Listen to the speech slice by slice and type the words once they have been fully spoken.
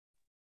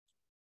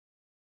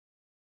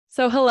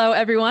So hello,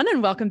 everyone,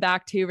 and welcome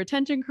back to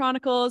Retention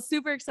Chronicles.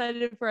 Super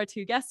excited for our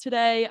two guests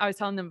today. I was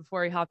telling them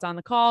before we hopped on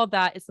the call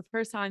that it's the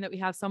first time that we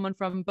have someone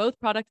from both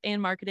product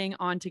and marketing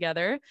on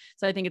together.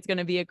 So I think it's going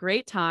to be a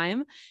great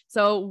time.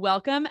 So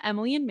welcome,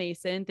 Emily and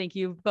Mason. Thank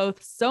you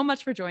both so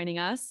much for joining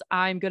us.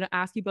 I'm going to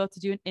ask you both to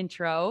do an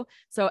intro.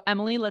 So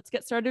Emily, let's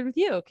get started with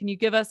you. Can you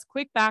give us a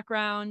quick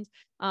background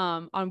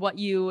on what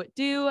you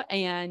do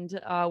and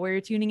where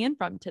you're tuning in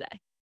from today?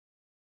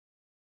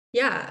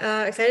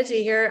 Yeah, excited to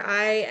be here.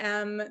 I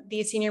am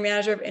the Senior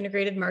Manager of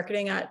Integrated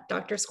Marketing at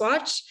Dr.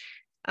 Squatch.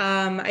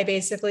 I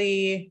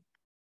basically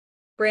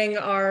bring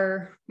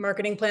our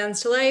marketing plans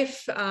to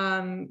life,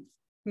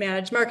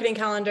 manage marketing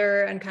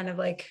calendar, and kind of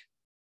like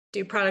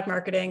do product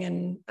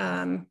marketing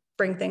and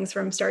bring things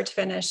from start to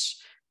finish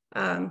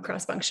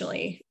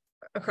cross-functionally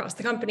across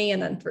the company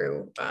and then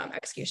through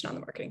execution on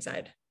the marketing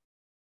side.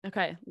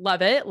 Okay,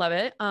 love it, love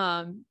it.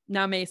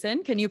 Now,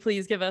 Mason, can you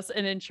please give us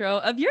an intro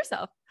of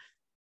yourself?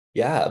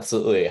 Yeah,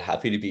 absolutely.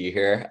 Happy to be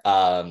here.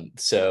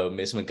 So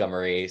Mason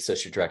Montgomery,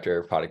 Associate Director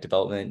of Product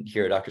Development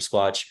here at Dr.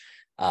 Squatch.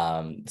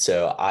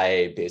 So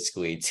I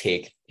basically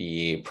take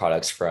the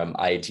products from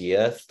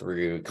idea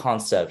through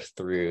concept,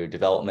 through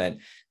development,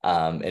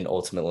 and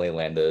ultimately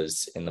land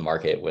those in the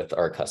market with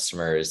our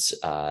customers,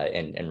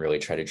 and really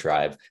try to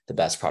drive the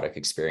best product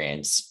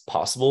experience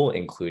possible,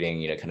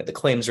 including, kind of the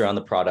claims around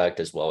the product,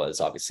 as well as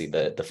obviously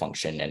the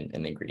function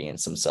and the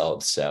ingredients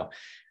themselves. So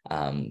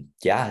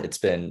it's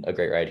been a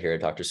great ride here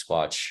at Dr.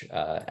 Squatch.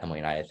 Emily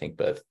and I think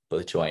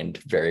both joined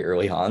very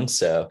early on.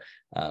 So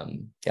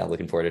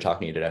looking forward to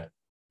talking to you today.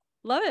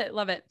 Love it.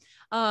 Love it.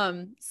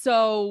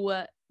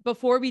 So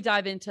before we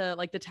dive into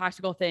like the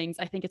tactical things,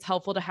 I think it's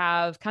helpful to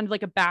have kind of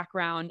like a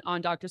background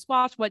on Dr.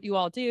 Squatch, what you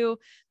all do.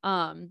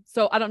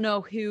 So I don't know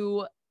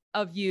who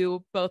of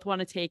you both want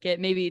to take it,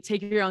 maybe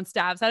take your own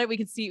stabs at it. We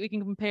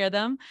can compare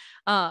them.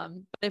 But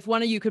if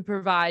one of you could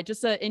provide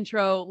just an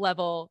intro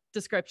level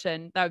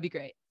description, that would be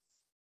great.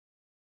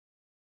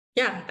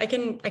 Yeah, I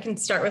can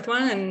start with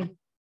one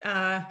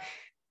and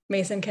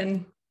Mason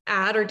can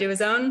add or do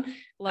his own.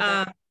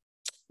 Love it.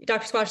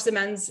 Dr. Squatch is a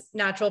men's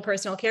natural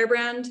personal care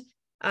brand.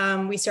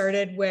 We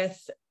started with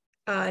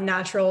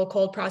natural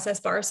cold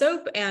processed bar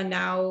soap, and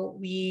now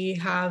we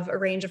have a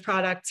range of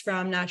products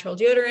from natural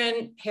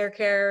deodorant, hair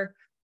care,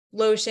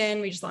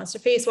 lotion. We just launched a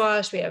face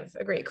wash. We have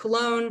a great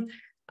cologne.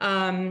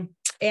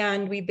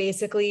 And we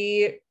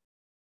basically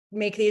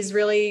make these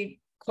really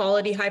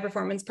quality, high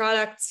performance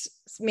products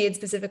made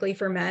specifically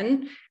for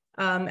men.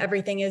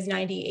 Everything is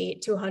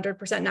 98 to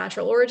 100%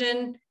 natural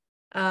origin.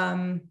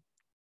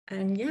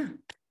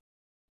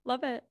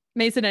 Love it.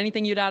 Mason,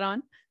 anything you'd add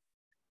on?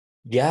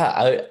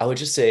 Yeah, I would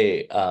just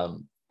say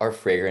our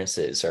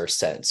fragrances, our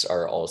scents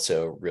are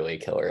also really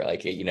killer.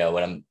 Like,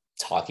 when I'm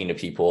talking to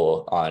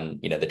people on,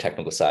 the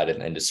technical side of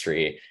the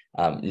industry,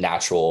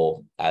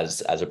 natural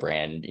as a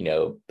brand,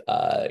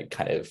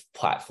 kind of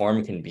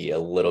platform can be a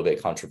little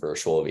bit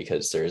controversial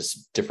because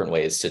there's different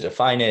ways to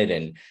define it.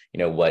 And,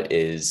 what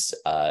is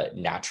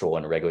natural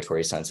in a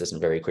regulatory sense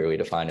isn't very clearly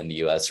defined in the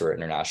US or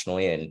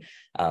internationally.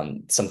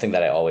 And something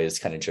that I always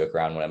kind of joke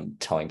around when I'm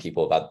telling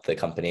people about the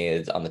company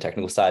is on the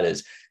technical side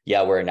is,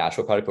 yeah, we're a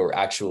natural product, but we're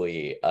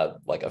actually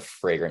like a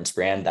fragrance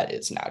brand that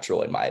is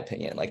natural, in my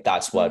opinion. Like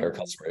that's what our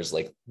customers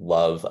like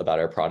love about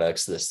our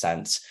products, the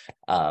scents,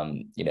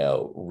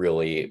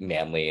 really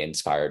manly,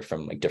 inspired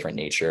from like different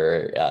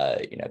nature,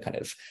 kind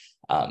of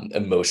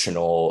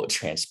emotional,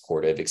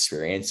 transportive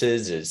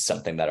experiences is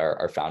something that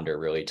our founder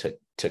really took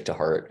to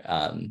heart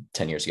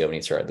 10 years ago when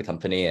he started the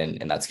company,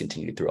 and that's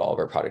continued through all of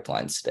our product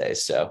lines today.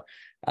 So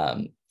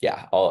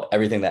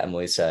everything that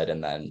Emily said,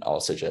 and then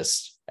also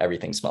just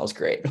everything smells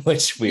great,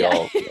 which we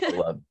all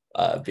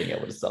love being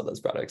able to sell those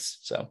products.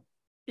 So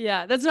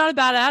yeah, that's not a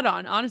bad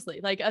add-on, honestly.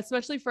 Like,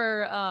 especially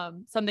for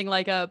something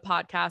like a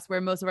podcast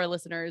where most of our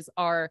listeners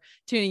are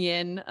tuning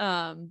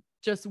in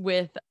just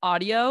with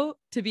audio,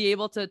 to be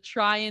able to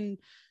try and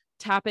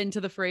tap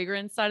into the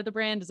fragrance side of the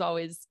brand is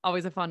always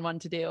a fun one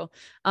to do.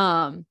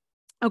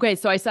 Okay,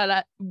 so I said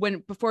that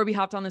before we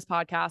hopped on this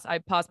podcast, I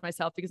paused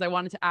myself because I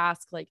wanted to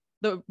ask like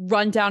the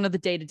rundown of the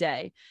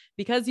day-to-day,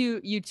 because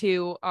you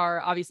two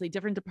are obviously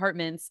different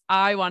departments.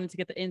 I wanted to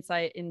get the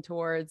insight in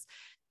towards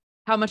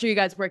how much are you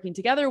guys working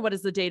together? What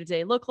does the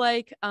day-to-day look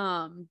like?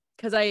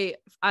 Because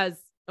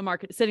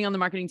sitting on the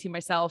marketing team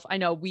myself, I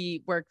know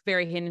we work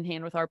very hand in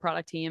hand with our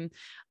product team,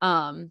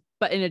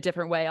 but in a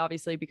different way,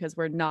 obviously, because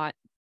we're not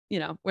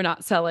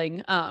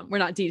selling, we're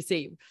not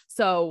D2C.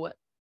 So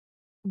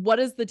what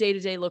does the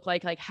day-to-day look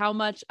like? Like how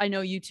much, I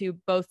know you two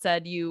both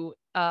said you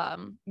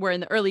were in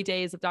the early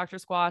days of Dr.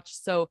 Squatch.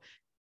 So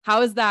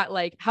how's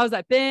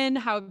that been?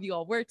 How have you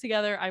all worked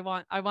together? I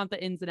want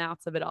the ins and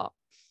outs of it all.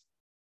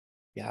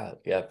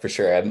 Yeah, for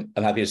sure. I'm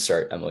happy to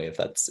start, Emily, if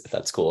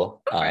that's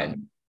cool. Okay.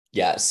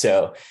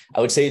 So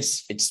I would say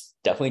it's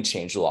definitely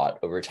changed a lot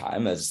over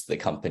time as the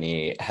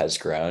company has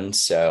grown.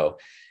 So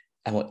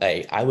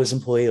I was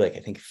employee, like I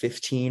think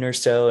 15 or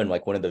so, and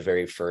like one of the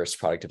very first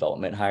product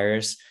development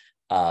hires.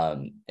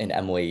 And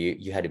Emily,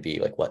 you had to be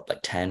like what, like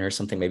 10 or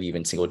something, maybe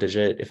even single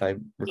digit, if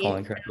I'm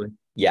recalling correctly.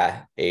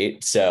 Yeah,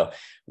 8. So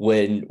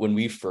when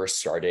we first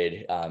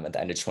started at the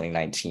end of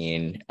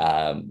 2019,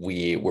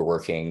 we were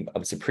working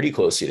obviously pretty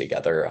closely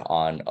together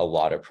on a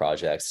lot of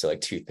projects. So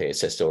like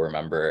toothpaste, I still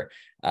remember.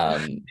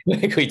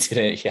 Like we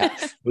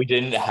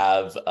didn't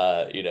have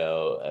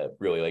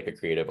really like a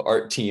creative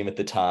art team at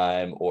the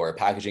time or a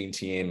packaging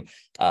team.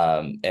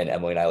 And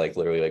Emily and I like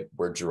literally like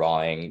were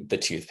drawing the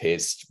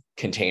toothpaste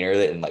container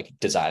and like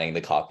designing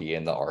the copy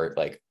and the art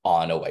like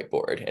on a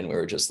whiteboard, and we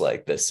were just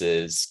like, this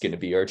is going to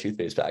be our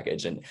toothpaste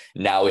package. And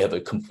now we have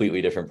a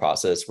completely different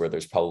process where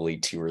there's probably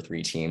 2 or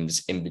 3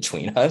 teams in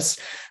between us,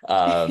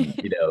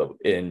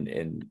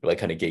 in like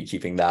kind of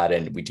gatekeeping that.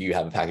 And we do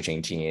have a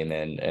packaging team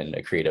and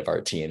a creative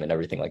art team and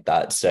everything like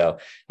that. So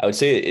I would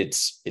say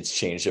it's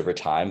changed over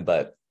time,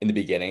 but in the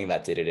beginning,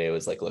 that day-to-day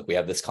was like, look, we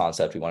have this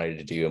concept. We wanted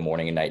to do a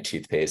morning and night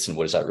toothpaste, and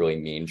what does that really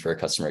mean for a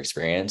customer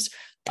experience?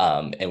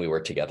 And we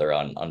worked together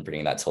on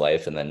bringing that to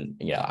life. And then,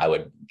 I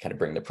would kind of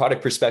bring the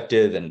product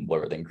perspective and what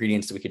were the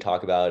ingredients that we could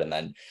talk about. And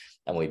then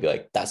we'd be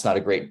like, that's not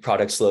a great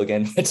product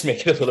slogan. Let's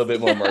make it a little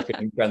bit more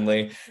marketing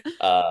friendly.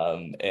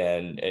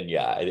 And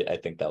yeah, I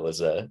think that was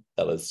the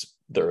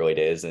early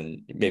days.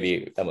 And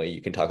maybe Emily,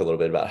 you can talk a little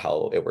bit about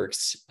how it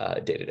works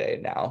day to day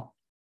now.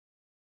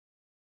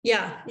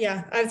 Yeah.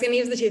 I was going to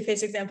use the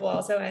toothpaste example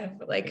also. I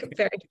have like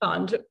very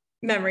fond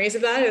memories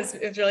of that. It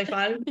was really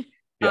fun.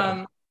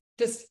 Yeah.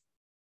 Just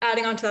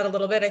adding on to that a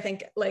little bit, I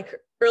think like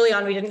early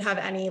on, we didn't have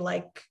any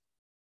like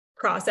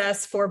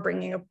process for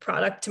bringing a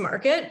product to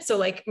market. So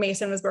like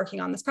Mason was working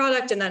on this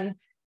product, and then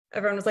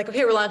everyone was like,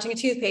 okay, we're launching a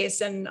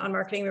toothpaste. And on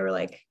marketing, we were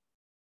like,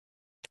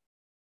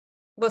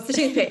 what's the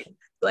toothpaste?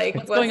 Like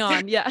what's going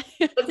on? Yeah.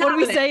 What do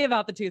we say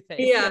about the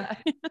toothpaste? Yeah.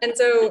 And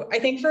so I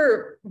think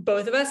for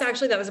both of us,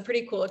 actually, that was a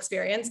pretty cool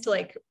experience to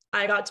like,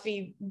 I got to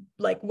be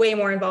like way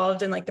more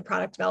involved in like the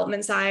product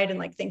development side and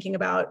like thinking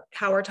about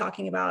how we're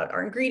talking about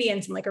our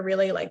ingredients and like a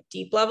really like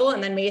deep level.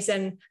 And then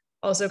Mason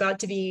also got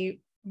to be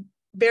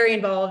very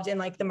involved in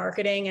like the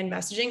marketing and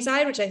messaging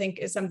side, which I think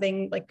is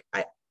something like,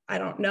 I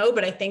don't know,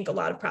 but I think a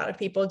lot of product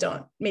people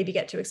don't maybe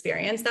get to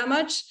experience that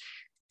much.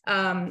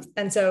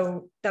 And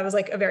so that was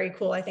like a very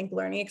cool, I think,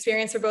 learning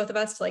experience for both of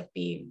us to like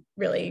be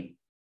really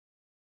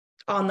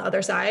on the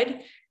other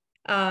side.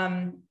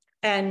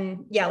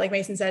 And yeah, like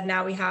Mason said,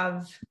 now we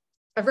have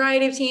a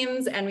variety of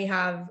teams and we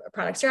have a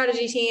product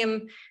strategy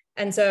team.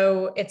 And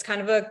so it's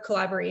kind of a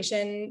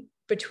collaboration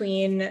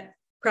between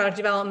product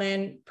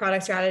development,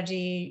 product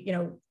strategy,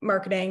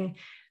 marketing,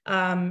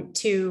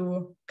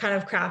 to kind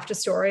of craft a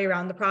story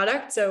around the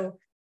product. So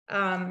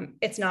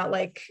it's not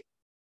like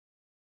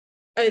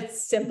a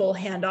simple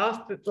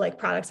handoff, but like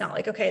product's not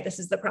like, okay, this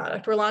is the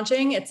product we're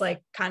launching. It's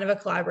like kind of a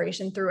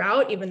collaboration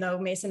throughout, even though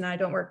Mason and I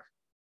don't work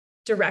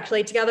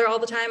directly together all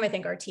the time. I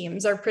think our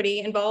teams are pretty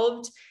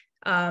involved,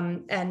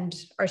 and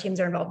our teams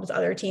are involved with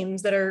other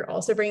teams that are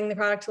also bringing the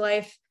product to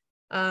life.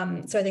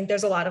 So I think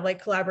there's a lot of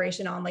like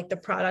collaboration on like the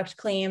product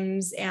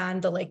claims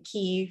and the like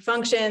key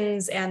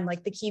functions and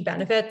like the key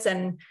benefits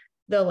and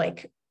the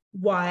like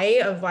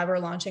why we're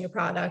launching a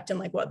product and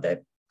like what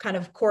the kind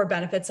of core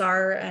benefits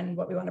are and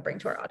what we want to bring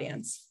to our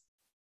audience.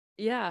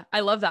 Yeah,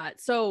 I love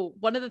that. So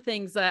one of the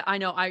things that I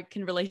know I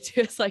can relate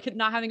to is like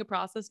not having a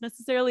process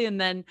necessarily,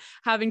 and then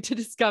having to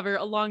discover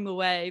along the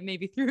way,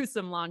 maybe through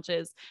some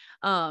launches,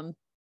 or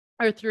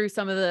through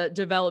some of the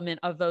development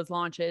of those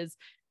launches,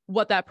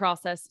 what that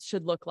process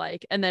should look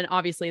like. And then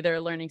obviously there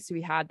are learnings to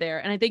be had there.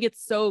 And I think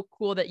it's so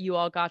cool that you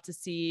all got to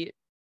see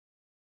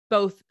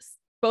both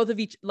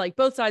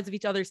sides of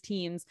each other's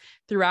teams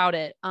throughout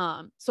it.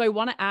 So I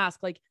want to ask,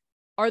 like,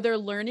 are there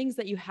learnings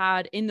that you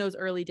had in those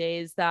early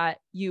days that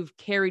you've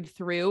carried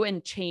through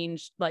and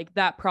changed like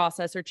that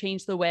process, or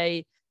changed the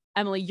way,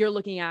 Emily, you're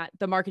looking at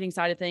the marketing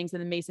side of things,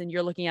 and then Mason,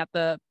 you're looking at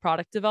the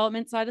product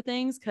development side of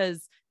things?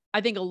 Because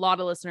I think a lot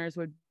of listeners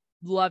would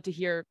love to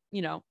hear,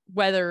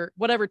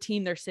 whatever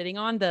team they're sitting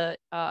on, the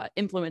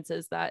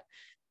influences that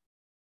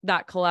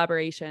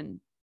collaboration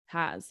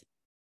has.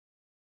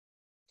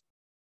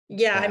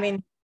 Yeah, I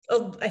mean,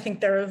 I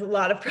think there was a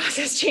lot of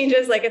process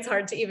changes. Like it's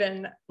hard to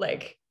even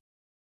like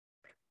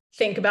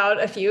think about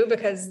a few,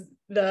 because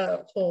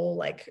the whole,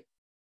 like,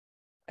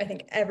 I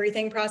think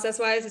everything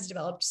process-wise has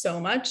developed so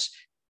much.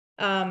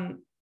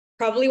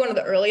 Probably one of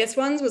the earliest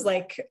ones was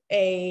like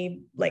a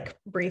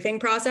briefing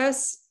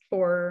process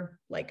for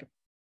like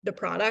the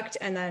product,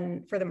 and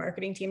then for the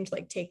marketing team to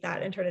like take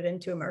that and turn it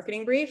into a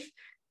marketing brief.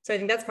 So I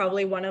think that's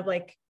probably one of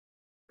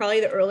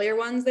probably the earlier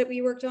ones that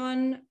we worked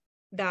on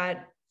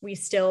that we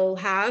still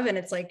have, and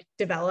it's like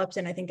developed,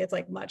 and I think it's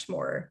like much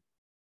more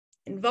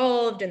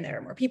involved and there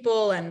are more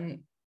people and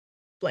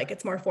like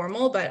it's more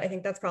formal. But I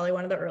think that's probably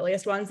one of the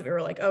earliest ones that we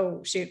were like,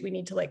 oh shoot, we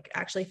need to like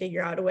actually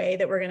figure out a way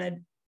that we're going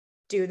to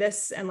do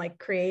this and like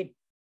create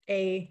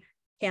a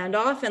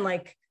handoff, and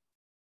like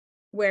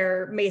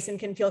where Mason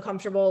can feel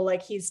comfortable,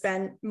 like he's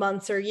spent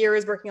months or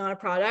years working on a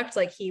product,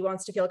 like he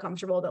wants to feel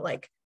comfortable that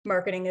like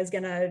marketing is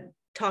going to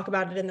talk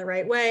about it in the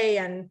right way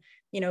and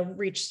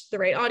reach the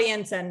right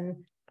audience,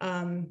 and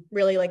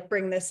really like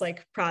bring this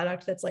like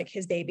product that's like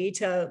his baby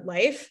to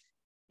life.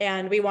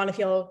 And we want to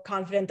feel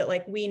confident that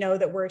like we know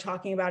that we're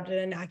talking about it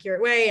in an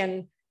accurate way,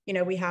 and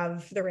we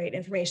have the right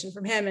information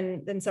from him.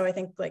 And so I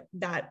think like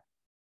that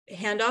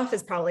handoff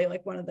is probably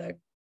like one of the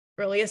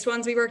earliest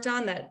ones we worked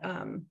on that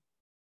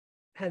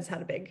has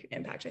had a big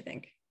impact, I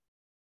think.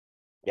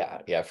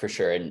 Yeah, for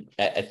sure. And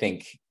I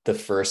think the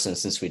first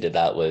instance we did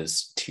that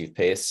was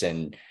toothpaste,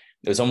 and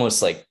it was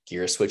almost like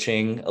gear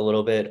switching a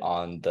little bit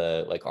on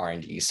the like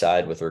R&D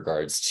side with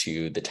regards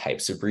to the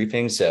types of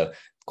briefing. So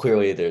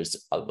clearly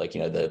there's like,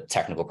 the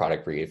technical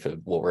product brief of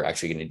what we're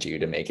actually going to do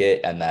to make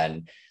it. And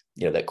then,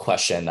 that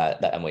question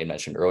that Emily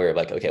mentioned earlier,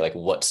 like, okay, like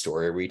what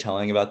story are we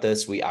telling about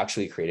this? We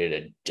actually created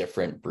a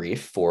different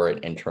brief for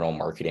an internal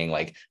marketing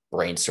like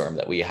brainstorm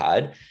that we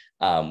had,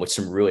 which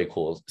some really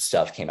cool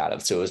stuff came out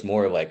of. So it was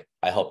more like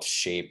I helped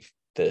shape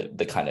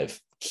the kind of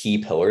key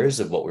pillars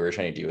of what we were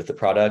trying to do with the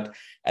product.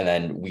 And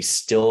then we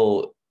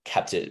still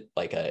kept it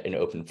like an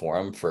open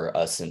forum for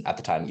us. And at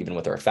the time, even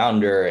with our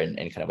founder and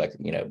kind of like,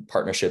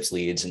 partnerships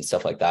leads and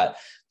stuff like that,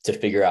 to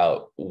figure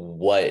out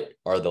what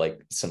are the like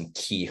some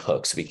key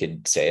hooks we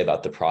could say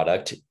about the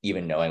product,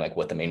 even knowing like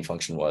what the main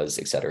function was,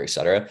 et cetera, et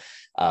cetera.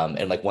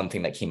 And like one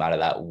thing that came out of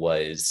that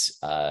was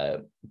I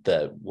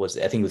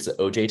think it was the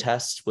OJ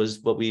test was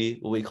what we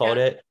called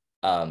it.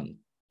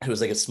 It was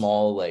like a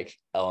small like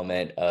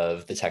element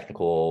of the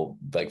technical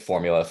like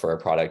formula for a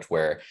product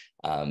where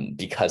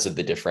because of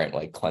the different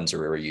like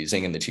cleanser we were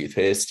using in the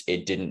toothpaste,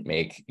 it didn't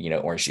make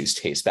orange juice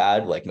taste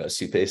bad like most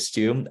toothpaste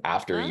do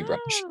after you brush.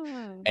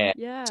 And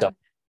yeah. so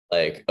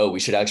like, oh, we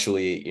should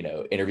actually,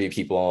 interview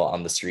people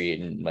on the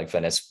street in like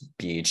Venice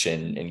Beach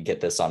and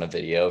get this on a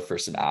video for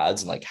some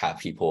ads and like have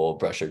people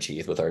brush their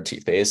teeth with our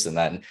toothpaste and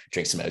then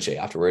drink some OJ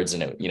afterwards.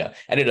 And it,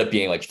 ended up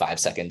being like 5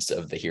 seconds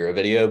of the hero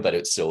video, but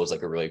it still was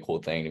like a really cool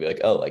thing to be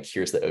like, oh, like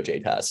here's the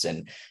OJ test.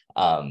 And,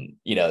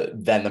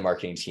 then the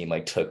marketing team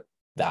like took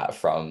that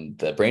from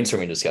the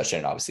brainstorming discussion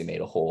and obviously made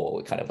a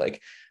whole kind of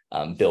like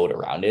build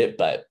around it.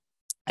 But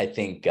I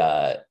think,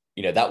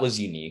 that was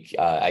unique.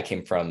 I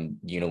came from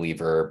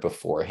Unilever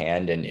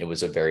beforehand, and it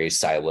was a very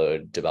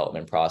siloed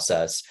development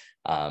process.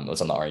 I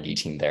was on the R&D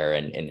team there,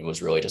 and it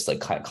was really just like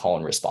kind of call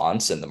and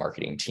response. And the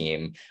marketing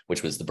team,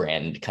 which was the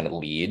brand kind of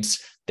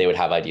leads, they would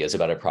have ideas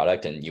about a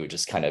product, and you would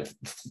just kind of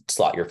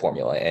slot your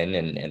formula in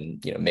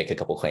and make a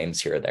couple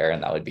claims here or there,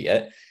 and that would be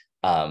it.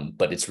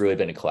 But it's really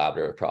been a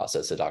collaborative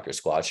process at Dr.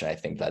 Squatch, and I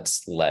think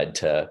that's led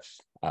to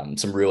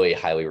some really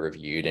highly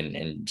reviewed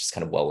and just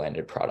kind of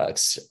well-landed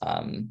products.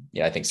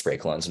 I think spray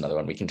cologne is another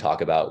one we can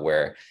talk about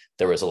where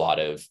there was a lot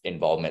of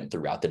involvement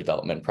throughout the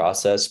development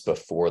process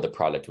before the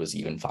product was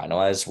even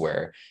finalized,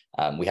 where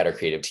we had our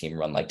creative team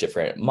run like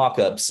different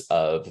mock-ups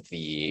of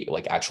the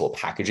like actual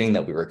packaging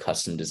that we were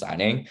custom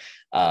designing.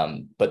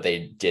 But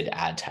they did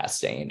ad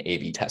testing and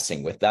A/B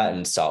testing with that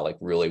and saw like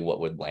really what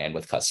would land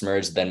with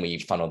customers. Then we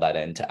funneled that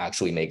in to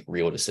actually make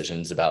real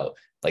decisions about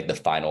like the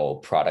final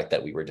product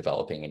that we were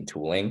developing and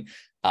tooling.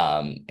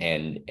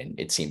 And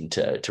it seemed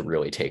to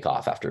really take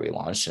off after we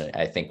launched. And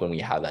I think when we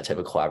have that type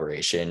of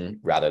collaboration,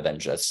 rather than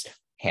just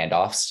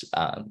handoffs,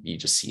 you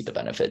just see the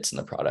benefits in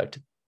the product.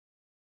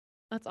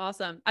 That's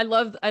awesome. I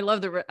love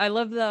the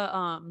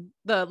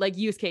like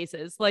use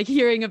cases, like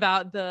hearing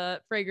about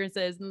the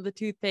fragrances and the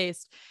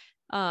toothpaste,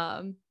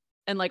 and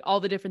like all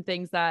the different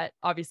things that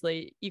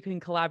obviously you can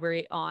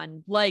collaborate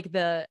on, like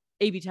the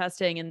A/B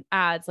testing and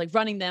ads, like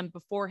running them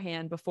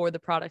beforehand before the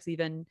product's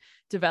even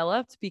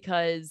developed,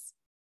 because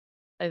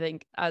I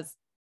think as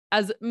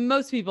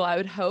most people I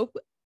would hope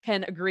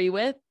can agree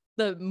with,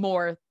 the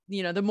more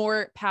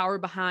power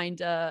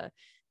behind an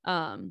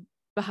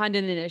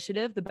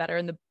initiative, the better,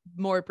 and the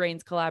more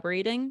brains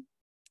collaborating.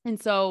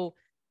 And so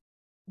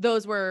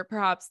those were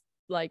perhaps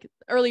like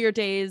earlier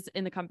days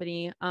in the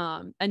company.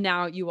 And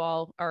now you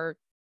all are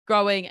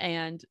growing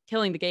and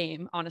killing the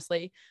game,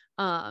 honestly.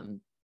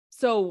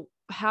 So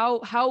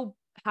how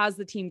has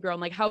the team grown?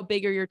 Like, how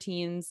big are your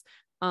teams?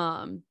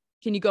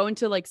 Can you go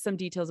into like some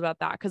details about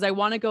that? Because I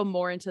want to go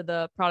more into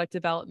the product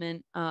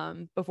development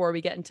before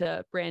we get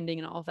into branding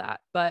and all of that.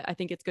 But I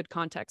think it's good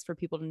context for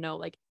people to know,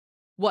 like,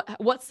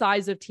 what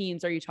size of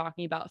teams are you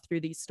talking about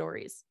through these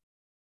stories?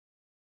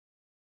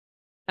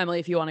 Emily,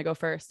 if you want to go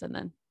first, and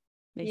then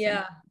Mason.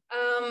 Yeah.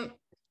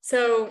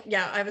 So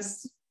yeah, I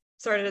was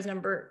started as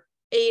number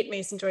 8.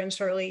 Mason joined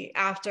shortly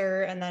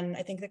after, and then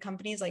I think the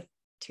company is like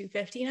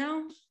 250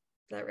 now. Is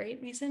that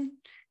right, Mason?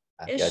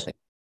 Yeah, I think.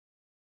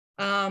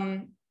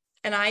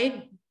 And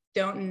I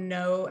don't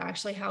know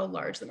actually how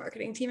large the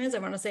marketing team is. I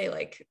want to say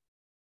like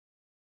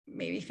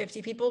maybe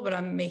 50 people, but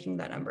I'm making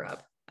that number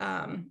up.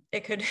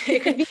 It could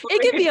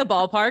be a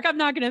ballpark. I'm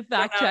not going to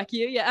fact check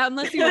you. Yeah.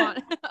 Unless you want,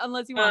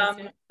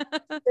 to.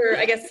 For,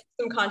 I guess,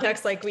 some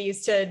context, like we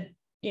used to,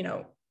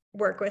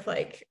 work with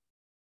like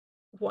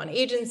one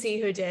agency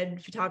who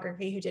did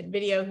photography, who did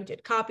video, who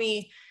did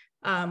copy.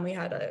 We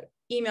had an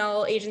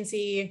email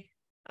agency.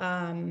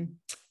 And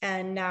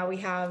now we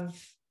have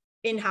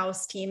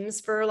in-house teams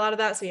for a lot of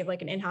that. So we have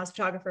like an in-house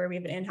photographer, we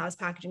have an in-house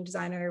packaging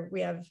designer, we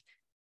have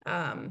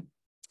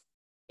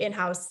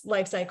in-house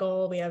life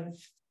cycle, we have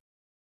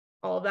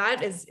all of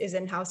that is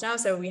in-house now.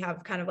 So we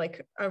have kind of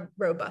like a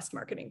robust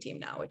marketing team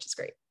now, which is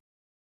great.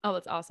 Oh,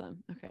 that's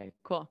awesome. Okay,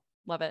 cool.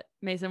 Love it.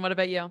 Mason, what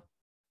about you?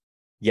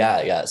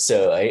 Yeah.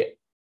 So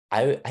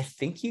I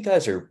think you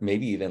guys are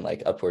maybe even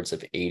like upwards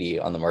of 80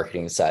 on the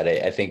marketing side.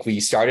 I think we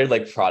started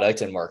like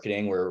product and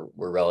marketing we're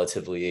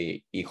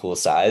relatively equal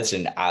size.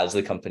 And as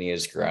the company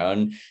has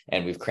grown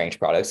and we've cranked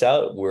products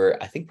out,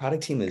 I think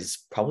product team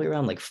is probably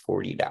around like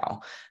 40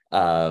 now.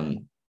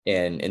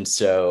 And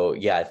so,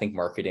 yeah, I think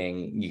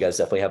marketing, you guys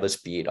definitely have us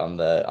beat on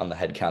the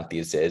head count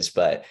these days.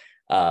 But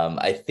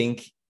I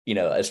think,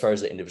 as far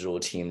as the individual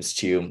teams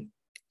too,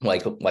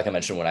 like I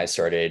mentioned, when I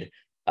started,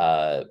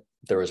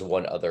 there was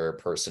one other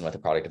person with a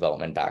product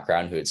development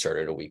background who had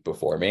started a week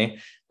before me.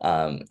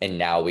 And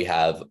now we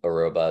have a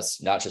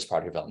robust, not just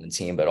product development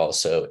team, but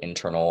also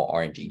internal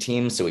R&D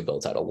team. So we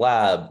built out a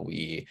lab.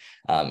 We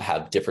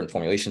have different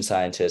formulation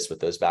scientists with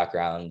those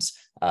backgrounds.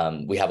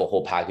 We have a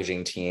whole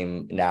packaging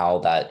team now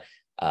that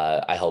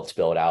I helped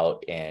build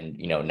out, and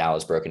now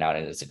is broken out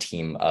and it's a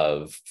team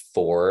of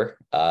 4.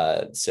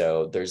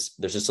 So there's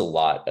just a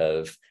lot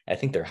of, I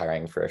think they're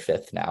hiring for a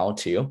 5th now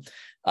too.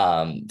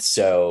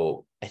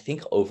 So I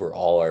think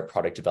overall our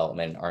product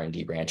development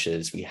R&D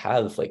branches, we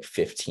have like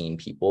 15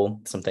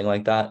 people, something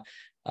like that,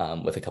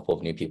 with a couple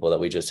of new people that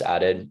we just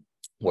added,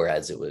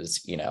 whereas it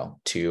was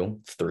 2,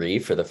 3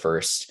 for the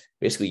first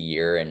basically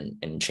year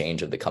and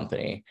change of the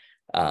company.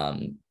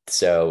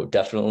 So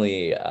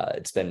definitely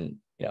it's been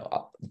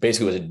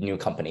basically was a new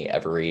company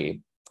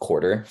every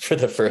quarter for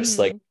the first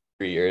like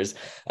 3 years,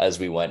 as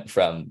we went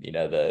from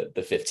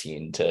the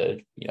 15 to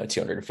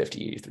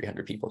 250,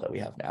 300 people that we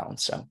have now.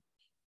 So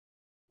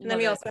and then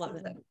we also have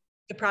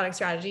the product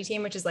strategy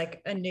team, which is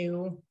like a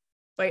new,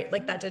 right?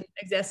 Like that didn't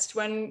exist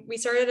when we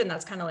started. And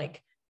that's kind of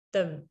like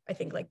I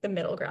think like the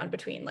middle ground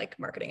between like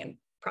marketing and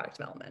product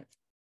development.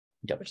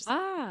 Yep.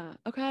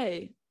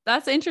 Okay.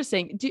 That's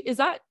interesting. Is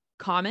that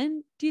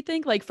common, do you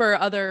think, like for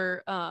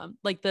other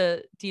like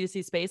the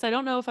D2C space? I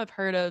don't know if I've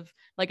heard of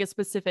like a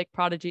specific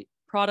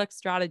product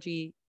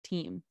strategy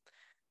team.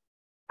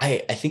 I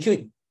think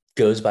it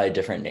goes by a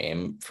different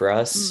name for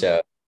us.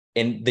 So,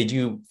 and they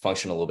do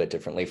function a little bit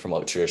differently from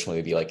what traditionally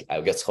would be like,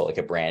 I guess called like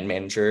a brand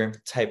manager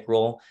type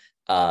role.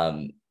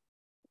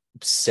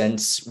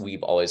 Since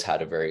we've always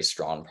had a very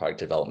strong product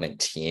development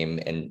team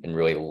and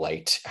really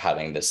liked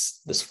having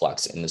this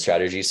flex in the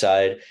strategy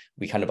side,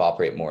 we kind of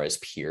operate more as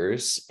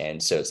peers.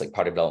 And so it's like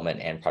product development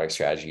and product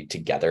strategy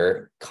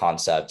together,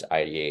 concept,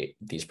 ideate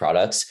these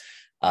products.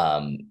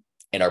 And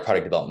our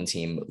product development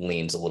team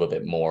leans a little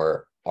bit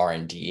more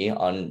R&D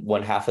on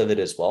one half of it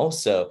as well.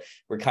 So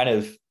we're kind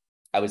of,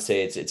 I would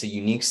say it's a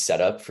unique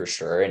setup for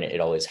sure, and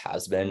it always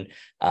has been.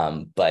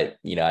 But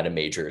at a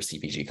major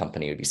CPG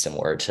company, it would be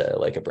similar to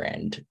like a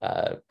brand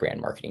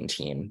marketing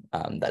team.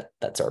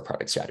 That's our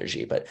product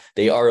strategy, but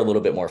they are a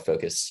little bit more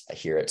focused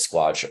here at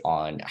Squatch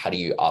on how do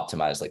you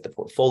optimize like the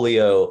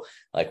portfolio,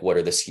 like what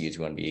are the SKUs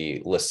we want to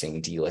be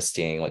listing,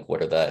 delisting, like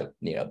what are the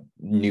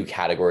new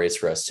categories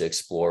for us to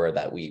explore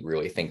that we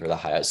really think are the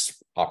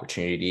highest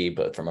opportunity,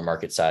 but from a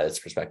market size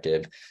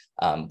perspective.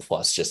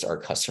 Plus just our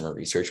customer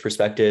research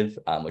perspective,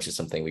 which is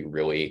something we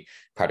really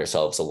pride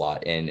ourselves a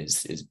lot in,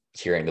 is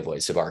hearing the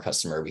voice of our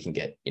customer. We can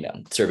get,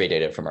 survey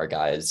data from our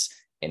guys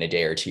in a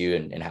day or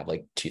two and have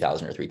like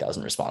 2,000 or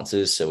 3,000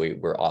 responses. So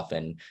we're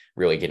often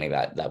really getting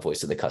that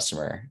voice of the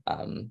customer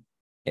and,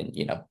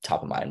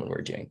 top of mind when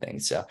we're doing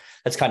things. So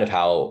that's kind of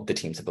how the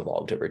teams have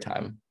evolved over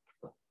time.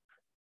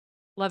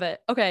 Love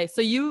it. Okay.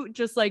 So you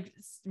just like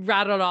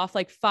rattled off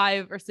like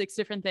 5 or 6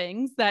 different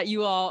things that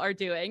you all are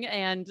doing.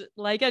 And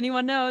like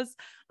anyone knows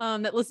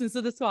that listens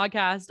to this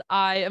podcast,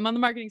 I am on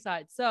the marketing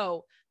side.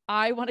 So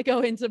I want to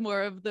go into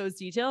more of those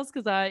details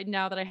because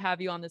now that I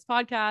have you on this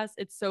podcast,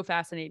 it's so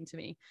fascinating to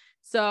me.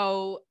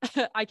 So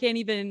I can't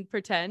even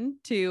pretend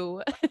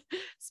to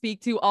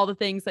speak to all the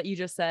things that you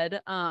just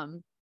said,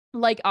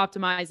 like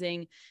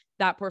optimizing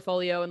that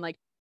portfolio and like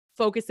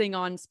focusing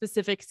on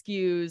specific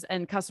SKUs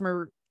and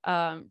customer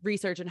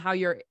research and how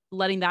you're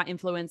letting that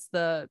influence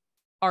the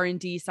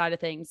R&D side of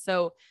things.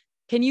 So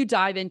can you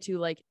dive into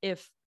like,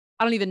 if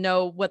I don't even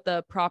know what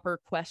the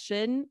proper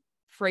question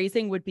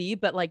phrasing would be,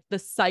 but like the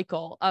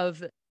cycle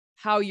of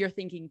how you're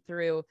thinking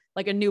through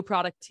like a new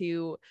product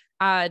to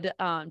add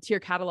to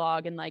your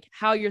catalog, and like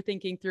how you're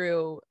thinking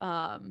through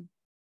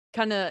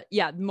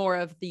more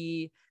of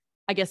the,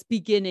 I guess,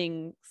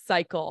 beginning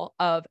cycle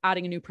of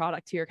adding a new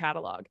product to your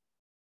catalog.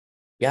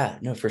 Yeah,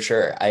 no, for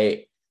sure.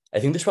 I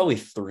think there's probably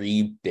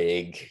 3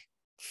 big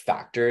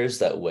factors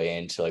that weigh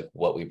into like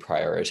what we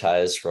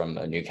prioritize from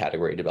a new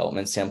category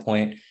development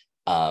standpoint.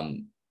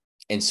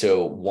 And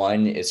so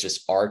one is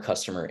just our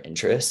customer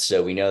interest.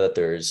 So we know that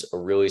there's a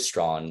really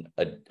strong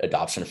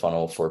adoption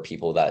funnel for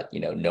people that,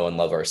 know and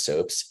love our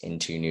soaps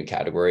into new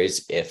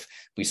categories. If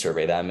we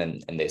survey them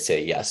and they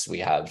say, yes, we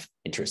have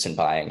interest in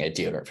buying a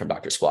deodorant from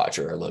Dr.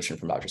 Squatch or a lotion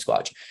from Dr.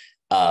 Squatch.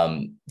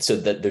 So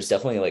that there's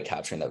definitely like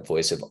capturing that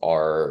voice of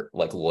our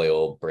like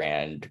loyal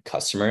brand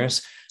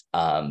customers.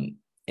 And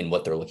in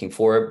what they're looking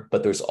for,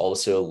 but there's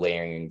also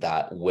layering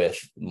that with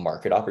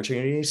market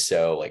opportunities.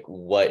 So like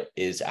what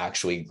is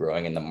actually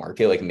growing in the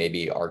market? Like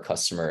maybe our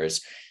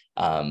customers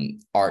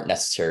aren't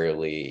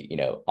necessarily,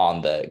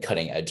 on the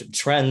cutting edge of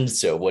trends.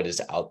 So what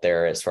is out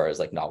there as far as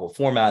like novel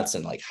formats,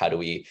 and like how do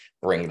we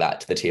bring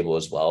that to the table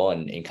as well,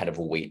 and kind of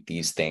weight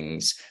these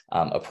things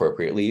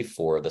appropriately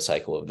for the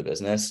cycle of the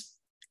business.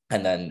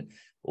 And then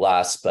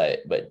last but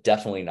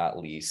definitely not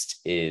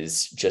least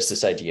is just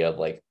this idea of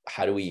like,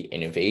 how do we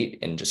innovate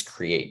and just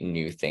create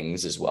new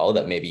things as well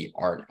that maybe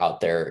aren't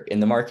out there in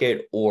the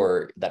market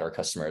or that our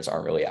customers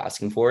aren't really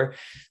asking for.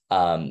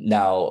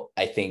 Now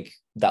I think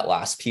that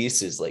last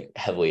piece is like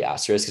heavily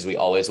asterisk, because we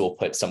always will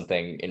put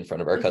something in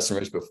front of our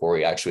customers before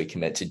we actually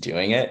commit to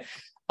doing it.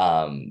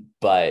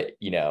 But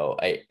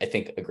I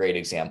think a great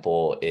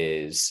example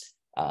is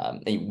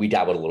we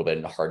dabbled a little bit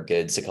in hard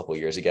goods a couple of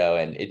years ago,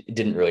 and it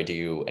didn't really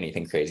do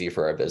anything crazy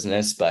for our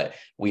business, but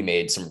we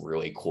made some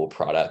really cool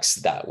products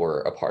that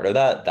were a part of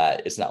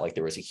that it's not like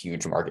there was a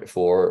huge market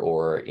for,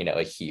 or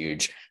a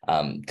huge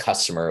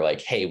customer like,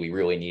 hey, we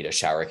really need a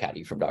shower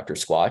caddy from Dr.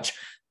 Squatch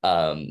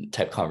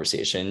type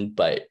conversation.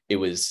 But it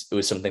was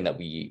something that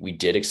we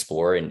did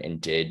explore and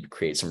did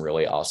create some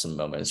really awesome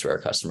moments for our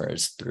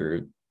customers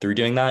through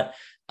doing that,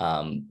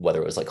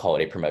 whether it was like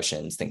holiday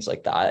promotions, things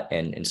like that.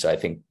 And so I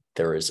think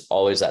there is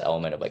always that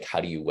element of like,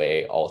 how do you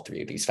weigh all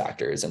three of these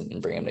factors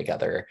and bring them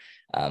together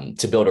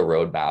to build a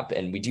roadmap?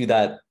 And we do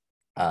that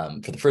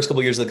for the first couple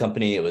of years of the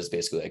company. It was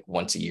basically like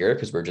once a year,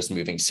 because we're just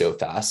moving so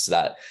fast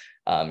that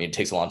it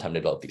takes a long time to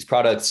develop these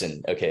products.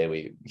 And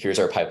okay, here's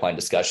our pipeline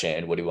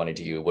discussion. What do we want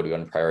to do? What do we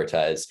want to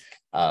prioritize?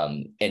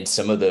 And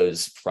some of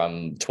those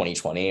from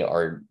 2020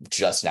 are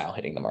just now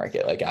hitting the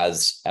market. Like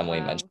as Emily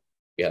mentioned,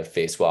 we have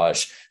face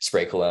wash,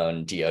 spray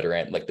cologne,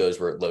 deodorant, like those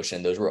were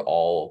lotion. Those were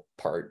all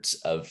parts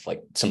of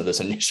like some of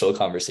those initial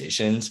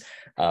conversations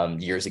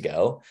years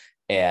ago.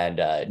 And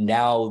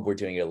now we're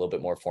doing it a little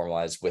bit more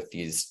formalized with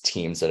these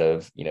teams that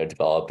have,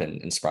 developed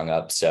and sprung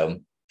up. So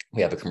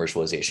we have a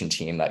commercialization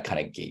team that kind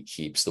of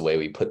gatekeeps the way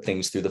we put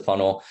things through the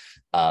funnel.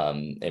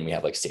 And we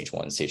have like stage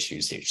 1, stage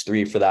 2, stage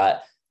 3 for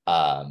that.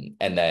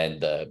 And then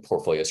the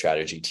portfolio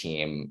strategy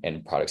team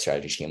and product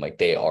strategy team, like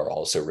they are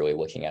also really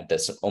looking at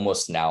this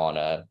almost now on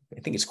I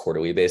think it's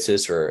quarterly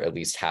basis, or at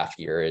least half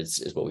year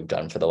is what we've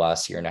done for the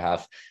last year and a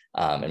half.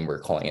 And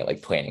we're calling it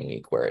like planning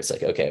week, where it's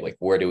like, okay, like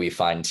where do we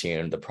fine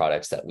tune the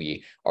products that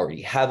we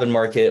already have in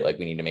market? Like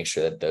we need to make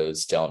sure that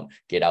those don't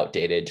get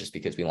outdated just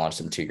because we launched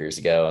them 2 years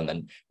ago. And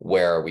then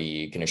where are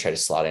we going to try to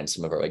slot in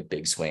some of our like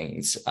big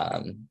swings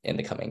in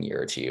the coming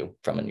year or two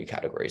from a new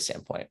category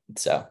standpoint.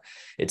 So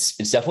it's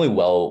definitely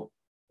well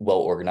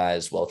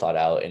organized, well thought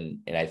out.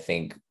 And I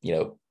think,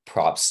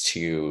 props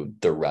to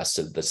the rest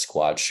of the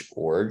Squatch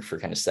org for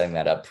kind of setting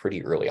that up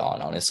pretty early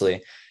on,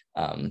 honestly.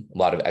 A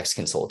lot of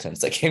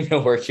ex-consultants that came to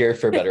work here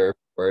for better or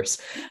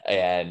worse.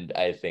 And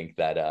I think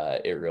that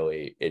it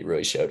really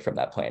showed from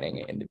that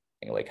planning and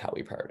like how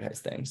we prioritize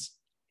things.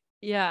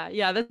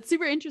 Yeah. That's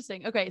super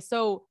interesting. Okay.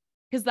 So,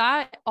 cause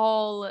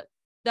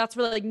that's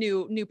really like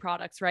new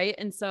products. Right.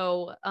 And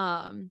so,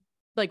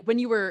 like when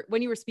you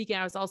were speaking,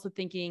 I was also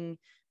thinking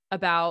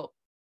about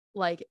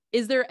like,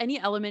 is there any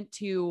element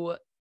to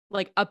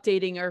like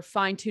updating or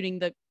fine tuning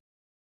the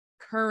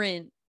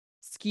current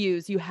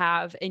SKUs you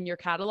have in your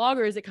catalog?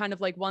 Or is it kind of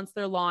like once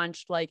they're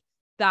launched, like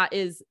that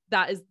is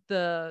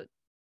the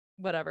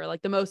whatever,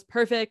 like the most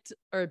perfect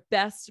or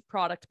best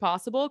product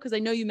possible? Because I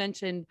know you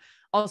mentioned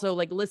also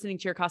like listening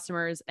to your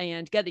customers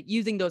and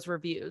using those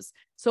reviews.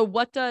 So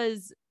what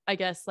does, I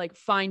guess, like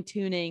fine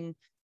tuning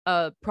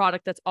a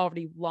product that's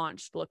already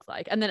launched look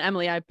like? And then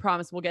Emily, I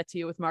promise we'll get to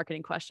you with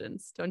marketing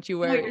questions. Don't you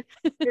worry.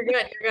 You're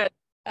good.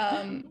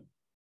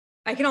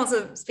 I can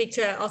also I'll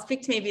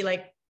speak to maybe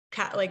like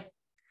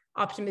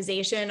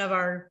optimization of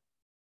our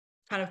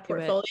kind of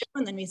portfolio,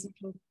 and then we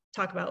can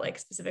talk about like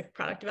specific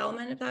product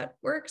development if that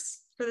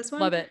works for this one.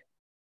 Love it.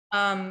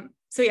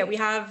 So yeah, we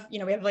have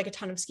like a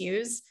ton of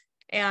SKUs,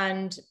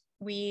 and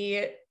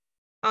we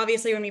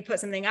obviously when we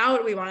put something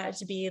out, we want it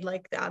to be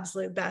like the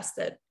absolute best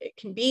that it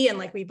can be, and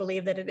like we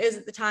believe that it is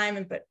at the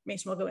time, but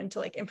Mason will go into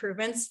like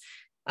improvements.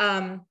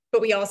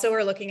 But we also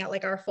are looking at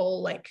like our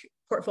full like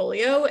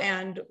portfolio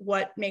and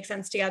what makes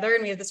sense together,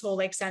 and we have this whole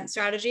like scent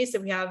strategy. So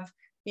we have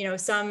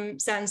some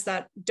scents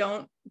that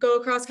don't go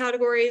across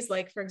categories.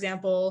 Like for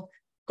example,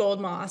 Gold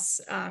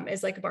Moss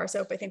is like a bar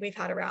soap I think we've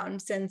had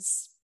around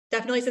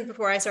definitely since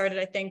before I started,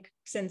 I think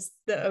since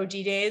the OG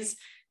days.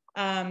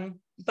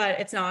 But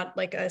it's not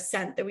like a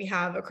scent that we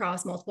have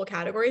across multiple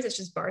categories. It's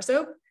just bar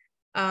soap.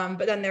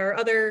 But then there are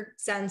other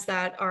scents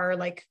that are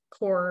like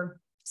core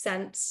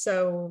scents.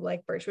 So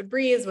like Birchwood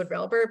Breeze,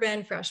 Woodvale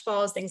Bourbon, Fresh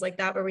Falls, things like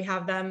that, where we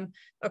have them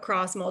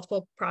across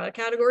multiple product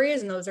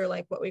categories. And those are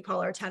like what we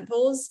call our tent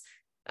poles.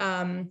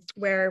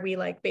 Where we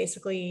like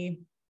basically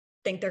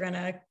think they're going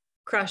to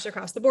crush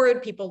across the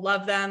board. People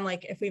love them.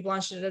 Like if we've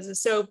launched it as a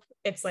soap,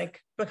 it's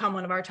like become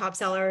one of our top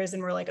sellers.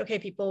 And we're like, okay,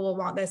 people will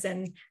want this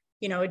in,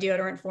 a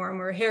deodorant form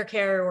or hair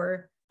care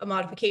or a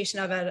modification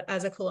of it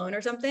as a cologne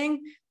or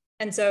something.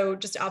 And so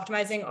just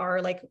optimizing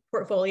our like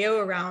portfolio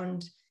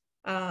around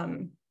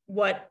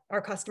what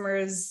our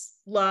customers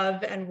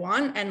love and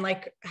want, and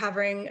like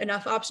having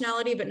enough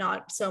optionality, but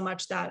not so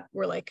much that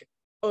we're like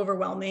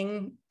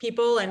overwhelming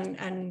people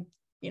and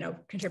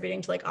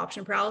contributing to like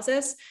option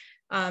paralysis.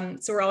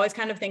 So we're always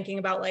kind of thinking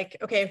about like,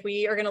 okay, if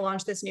we are going to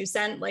launch this new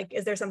scent, like,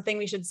 is there something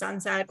we should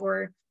sunset,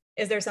 or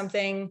is there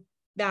something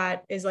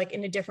that is like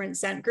in a different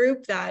scent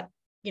group that,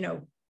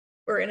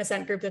 or in a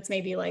scent group that's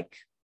maybe like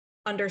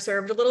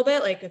underserved a little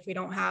bit? Like if we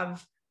don't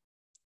have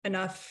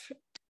enough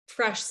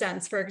fresh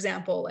scents, for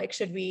example, like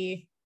should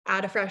we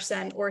add a fresh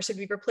scent, or should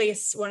we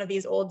replace one of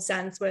these old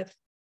scents with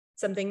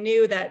something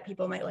new that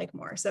people might like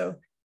more? So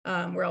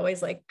we're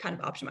always like kind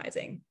of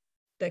optimizing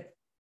the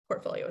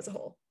portfolio as a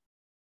whole.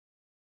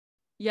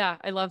 Yeah,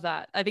 I love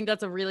that. I think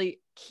that's a really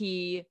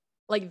key,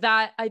 like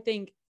that. I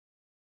think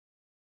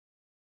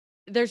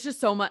there's just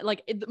so much,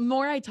 like the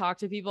more I talk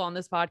to people on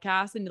this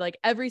podcast, and like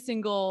every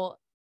single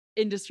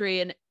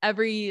industry and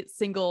every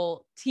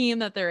single team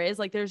that there is,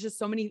 like there's just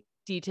so many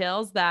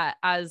details that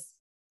as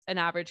an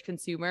average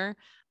consumer,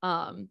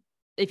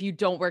 if you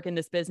don't work in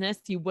this business,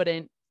 you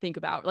wouldn't think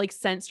about. Like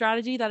scent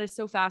strategy, that is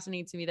so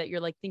fascinating to me, that you're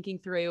like thinking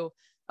through,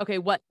 okay,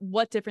 what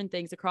different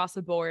things across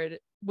the board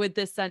would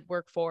this scent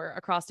work for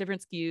across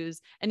different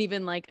SKUs, and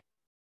even like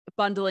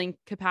bundling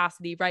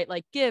capacity, right?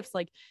 Like gifts,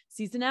 like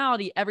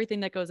seasonality, everything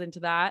that goes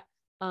into that,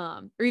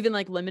 or even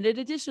like limited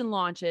edition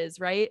launches,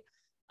 right?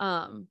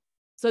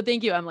 So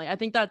thank you, Emily. I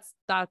think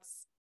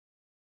that's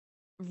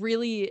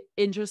really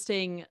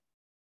interesting,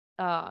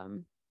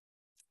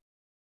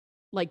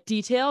 like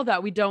detail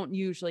that we don't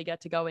usually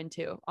get to go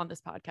into on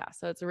this podcast.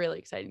 So it's really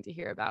exciting to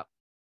hear about.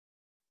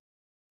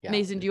 Yeah.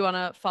 Mason, do you want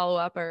to follow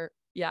up, or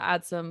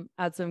add some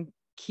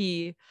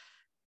key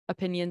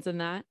opinions in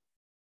that?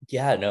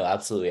 Yeah, no,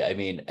 absolutely. I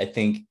mean, I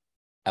think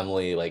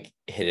Emily like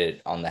hit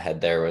it on the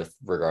head there with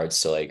regards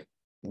to like,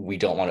 we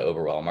don't want to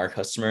overwhelm our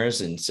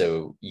customers. And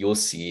so you'll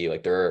see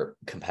like there are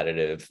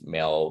competitive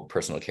male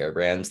personal care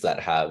brands that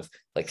have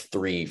like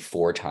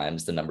 3-4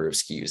 times the number of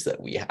SKUs that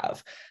we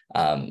have.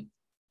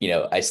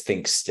 I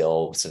think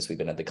still, since we've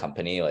been at the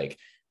company, like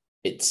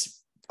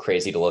it's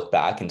crazy to look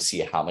back and see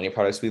how many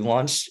products we've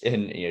launched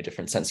in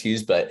different scent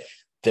SKUs, but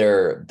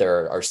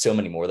there are so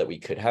many more that we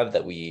could have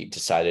that we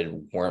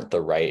decided weren't the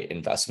right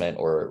investment,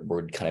 or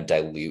would kind of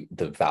dilute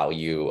the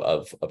value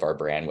of our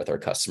brand with our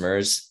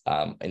customers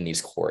in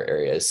these core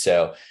areas.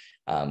 So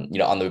on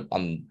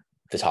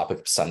the topic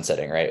of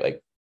sunsetting, right?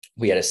 Like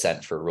we had a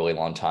scent for a really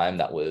long time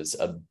that was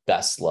a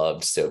best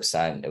loved soap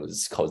scent. It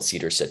was called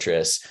Cedar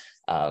Citrus,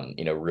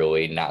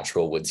 really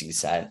natural woodsy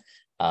scent.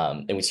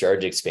 And we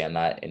started to expand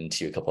that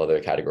into a couple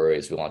other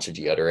categories. We launched a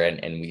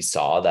deodorant, and we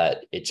saw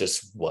that it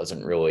just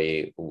wasn't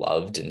really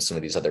loved in some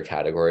of these other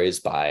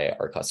categories by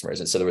our customers.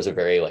 And so there was a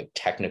very like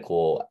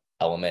technical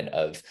element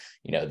of,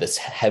 this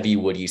heavy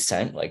woody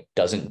scent like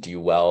doesn't do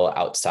well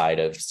outside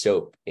of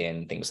soap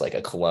in things like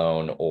a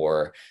cologne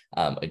or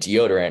a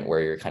deodorant,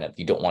 where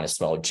you don't want to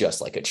smell just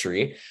like a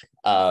tree.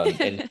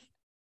 And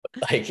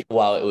like,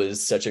 while it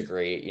was such a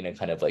great,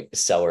 kind of like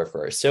seller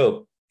for our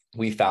soap,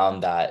 we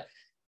found that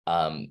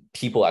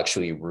people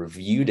actually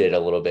reviewed it a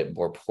little bit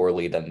more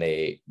poorly than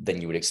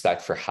you would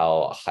expect for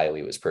how highly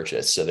it was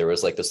purchased. So there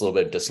was like this little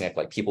bit of disconnect.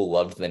 Like people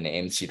loved the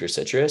name Cedar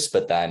Citrus,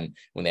 but then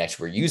when they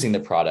actually were using the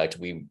product,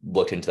 we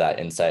looked into that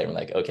insight and we're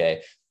like,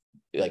 okay,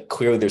 like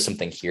clearly there's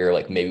something here.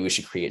 Like maybe we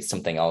should create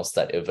something else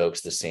that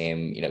evokes the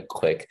same,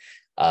 quick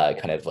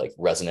kind of like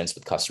resonance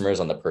with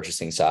customers on the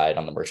purchasing side,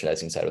 on the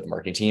merchandising side with the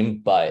marketing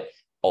team, but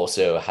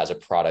also has a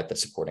product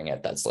that's supporting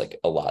it that's like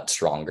a lot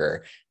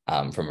stronger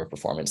from a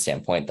performance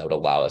standpoint, that would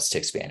allow us to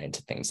expand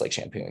into things like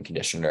shampoo and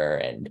conditioner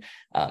and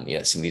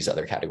some of these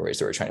other categories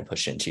that we're trying to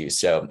push into.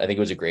 So I think it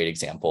was a great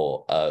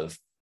example of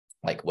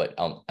like what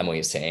Emily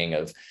is saying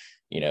of,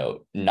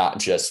 not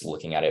just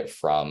looking at it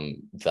from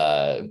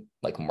the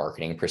like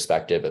marketing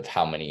perspective of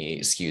how many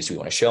SKUs we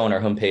want to show on our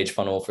homepage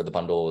funnel for the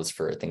bundles,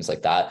 for things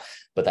like that,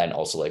 but then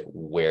also like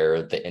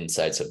where the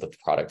insights of the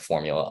product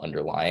formula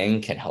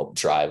underlying can help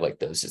drive like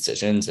those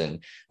decisions.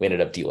 And we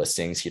ended up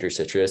delisting Cedar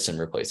Citrus and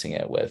replacing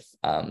it with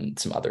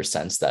some other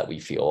scents that we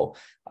feel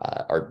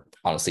are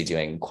honestly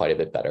doing quite a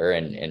bit better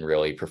and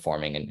really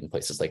performing in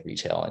places like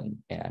retail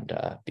and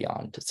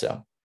beyond.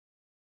 So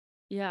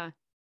yeah,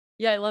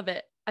 I love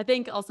it. I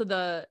think also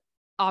the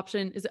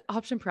option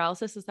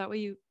paralysis? Is that what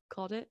you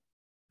called it?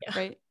 Yeah.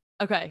 Right.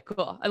 Okay,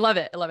 cool. I love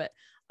it.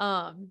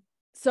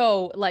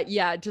 So like,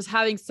 just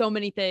having so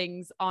many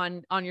things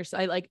on your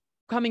side, like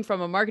coming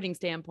from a marketing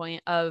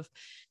standpoint of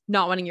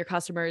not wanting your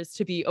customers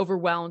to be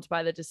overwhelmed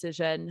by the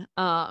decision.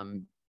 I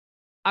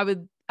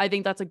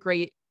think that's a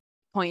great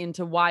point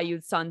into why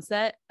you'd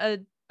sunset a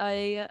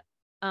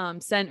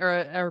scent or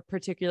a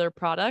particular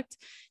product.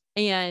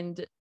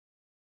 And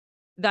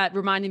that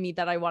reminded me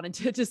that I wanted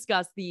to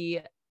discuss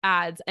the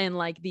ads and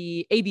like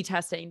the A/B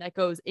testing that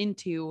goes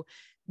into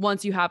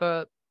once you have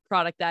a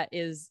product that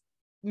is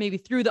maybe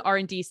through the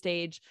R&D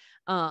stage,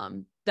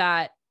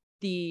 that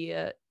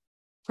the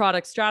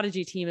product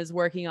strategy team is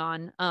working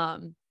on,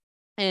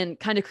 and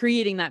kind of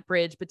creating that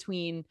bridge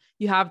between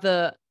you have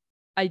the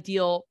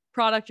ideal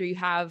product or you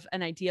have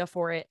an idea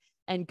for it,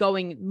 and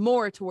going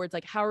more towards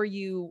like, how are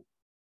you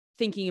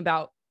thinking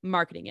about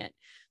marketing it?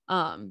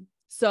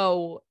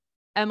 So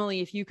Emily,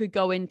 if you could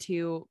go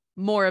into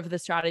more of the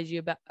strategy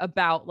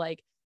about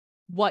like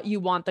what you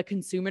want the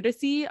consumer to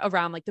see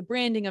around like the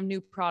branding of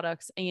new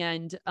products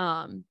and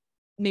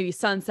maybe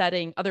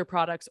sunsetting other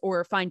products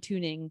or fine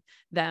tuning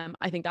them,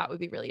 I think that would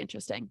be really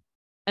interesting.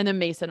 And then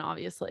Mason,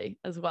 obviously,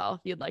 as well,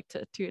 if you'd like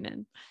to tune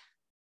in.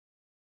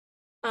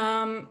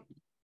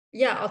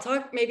 Yeah,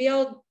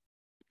 I'll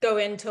go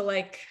into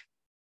like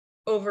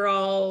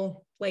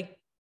overall, like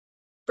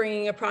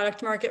bringing a product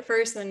to market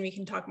first, and then we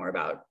can talk more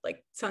about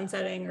like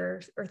sunsetting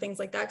or things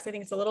like that, because I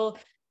think it's a little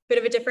bit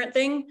of a different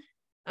thing.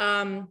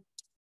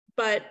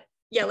 But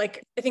yeah,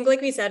 like I think,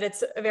 like we said,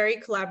 it's a very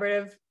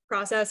collaborative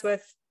process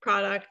with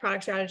product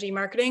strategy,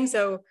 marketing.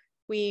 So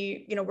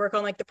we, work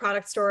on like the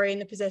product story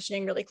and the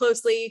positioning really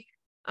closely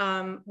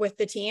with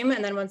the team.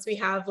 And then once we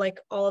have like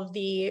all of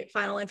the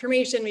final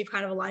information, we've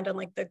kind of aligned on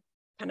like the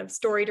kind of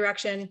story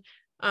direction.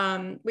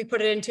 We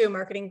put it into a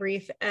marketing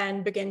brief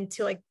and begin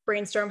to like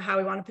brainstorm how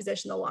we want to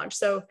position the launch.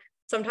 So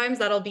sometimes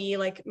that'll be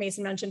like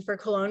Mason mentioned for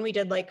cologne, we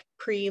did like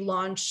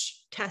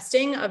pre-launch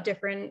testing of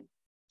different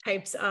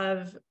types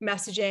of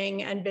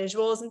messaging and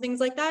visuals and things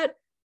like that.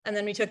 And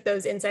then we took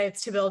those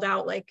insights to build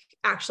out like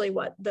actually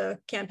what the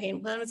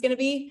campaign plan was going to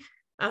be.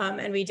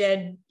 And we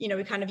did,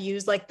 we kind of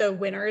used like the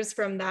winners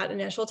from that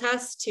initial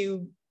test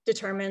to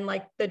determine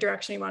like the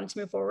direction we wanted to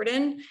move forward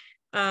in.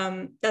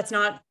 That's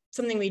not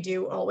something we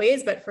do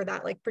always, but for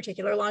that like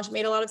particular launch, it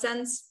made a lot of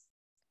sense.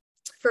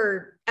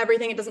 For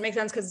everything, it doesn't make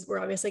sense because we're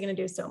obviously going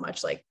to do so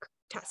much like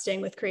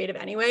testing with creative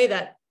anyway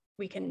that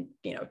we can,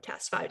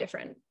 test 5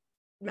 different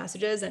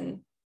messages and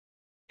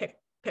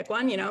pick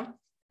one,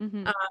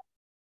 Mm-hmm.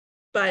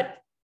 But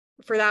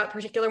for that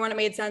particular one, it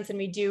made sense. And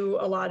we do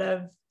a lot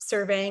of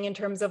surveying in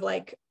terms of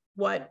like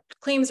what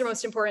claims are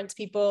most important to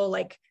people,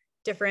 like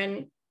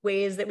different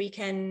ways that we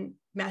can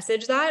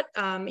message that,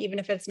 even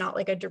if it's not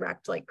like a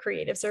direct like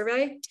creative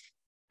survey.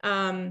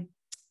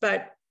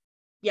 But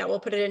yeah, we'll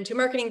put it into a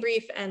marketing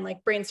brief and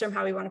like brainstorm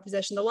how we want to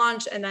position the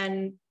launch, and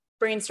then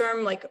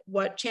brainstorm like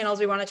what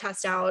channels we want to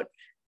test out,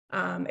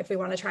 if we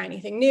want to try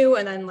anything new,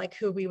 and then like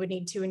who we would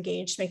need to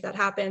engage to make that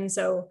happen.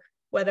 So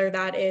whether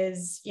that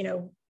is,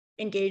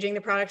 engaging the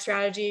product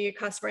strategy,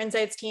 customer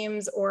insights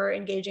teams, or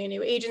engaging a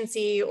new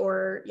agency,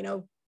 or,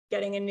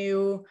 getting a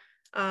new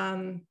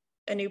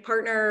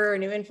partner or a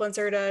new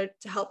influencer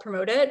to help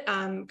promote it,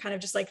 kind of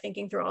just like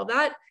thinking through all of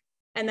that.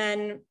 And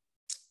then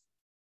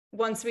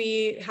once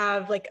we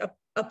have like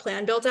a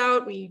plan built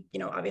out, we,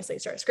 obviously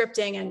start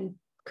scripting and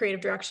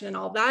creative direction and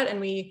all of that. And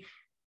we,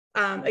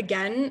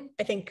 again,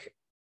 I think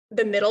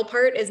the middle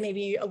part is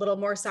maybe a little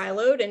more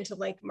siloed into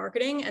like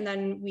marketing. And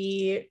then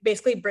we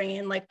basically bring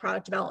in like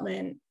product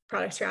development,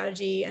 product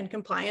strategy, and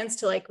compliance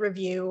to like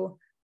review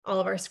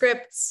all of our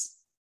scripts,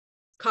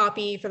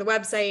 copy for the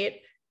website,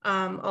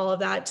 all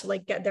of that, to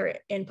like get their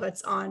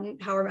inputs on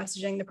how we're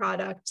messaging the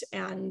product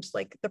and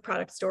like the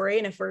product story,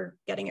 and if we're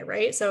getting it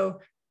right. So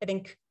I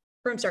think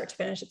from start to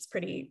finish, it's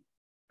pretty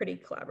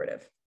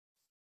collaborative.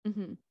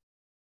 Mm-hmm.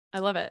 I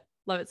love it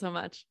so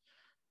much.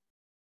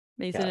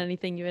 Mason,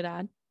 anything you would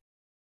add?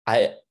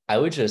 I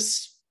would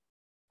just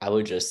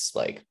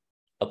like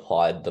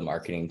applaud the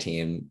marketing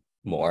team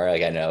more.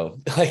 Like I know,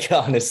 like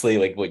honestly,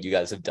 like what you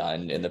guys have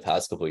done in the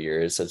past couple of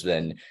years has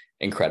been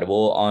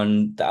incredible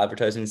on the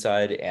advertising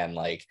side. And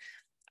like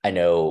I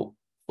know,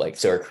 like,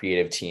 so our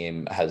creative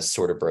team has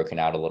sort of broken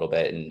out a little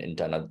bit and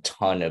done a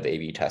ton of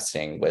A/B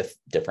testing with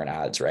different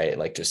ads, right?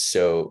 Like just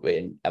so,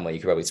 and Emily, you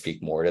could probably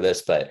speak more to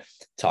this, but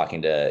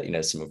talking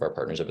to some of our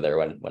partners over there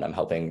when I'm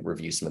helping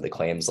review some of the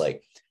claims,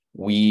 like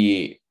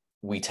we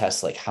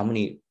test like how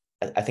many,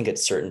 I think at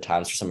certain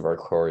times for some of our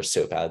core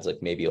soap ads, like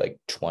maybe like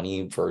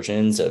 20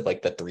 versions of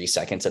like the 3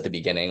 seconds at the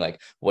beginning,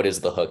 like what is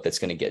the hook that's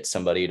going to get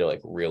somebody to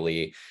like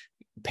really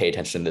pay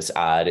attention to this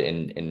ad,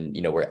 and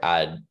where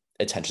ad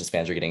attention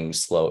spans are getting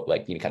slow,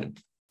 like kind of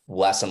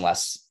less and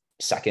less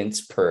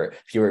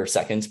fewer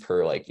seconds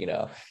per like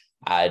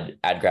ad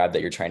grab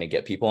that you're trying to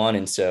get people on.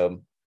 And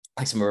so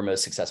like some of our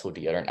most successful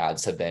deodorant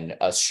ads have been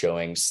us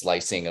showing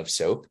slicing of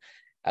soap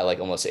at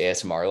like almost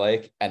ASMR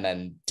like, and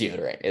then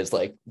deodorant is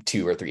like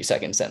 2 or 3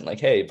 seconds in,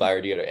 like, hey, buy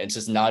our deodorant. It's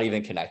just not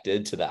even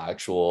connected to the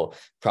actual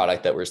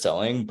product that we're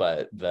selling,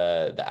 but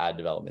the ad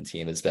development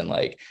team has been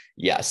like,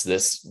 yes,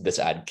 this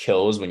ad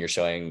kills when you're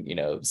showing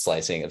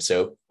slicing of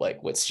soap, like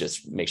let's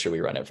just make sure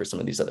we run it for some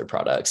of these other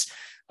products.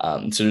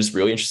 So just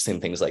really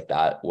interesting things like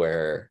that,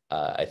 where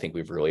I think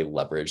we've really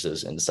leveraged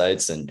those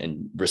insights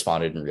and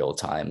responded in real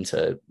time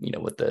to,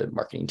 what the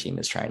marketing team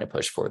is trying to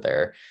push for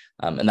there.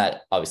 And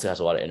that obviously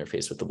has a lot of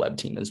interface with the web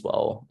team as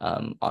well,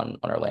 on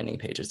our landing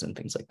pages and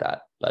things like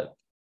that. But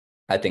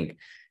I think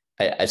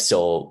I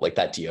still like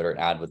that deodorant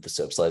ad with the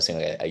soap slicing.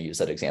 I use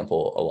that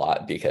example a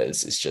lot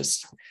because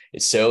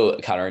it's so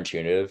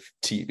counterintuitive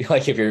to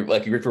like, if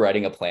you're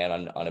writing a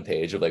plan on a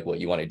page of like what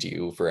you want to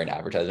do for an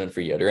advertisement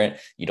for deodorant,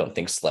 you don't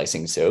think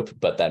slicing soap,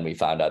 but then we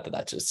found out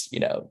that just,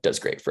 does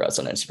great for us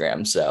on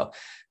Instagram. So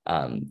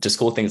just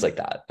cool things like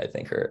that, I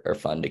think are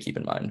fun to keep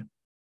in mind.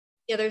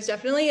 Yeah, there's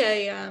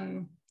definitely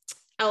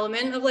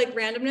element of like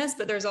randomness,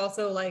 but there's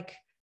also like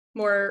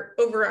more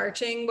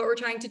overarching what we're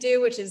trying to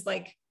do, which is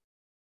like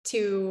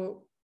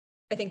to,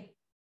 I think,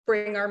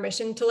 bring our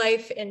mission to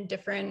life in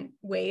different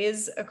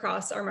ways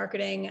across our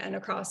marketing and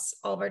across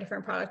all of our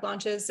different product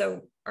launches.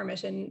 So our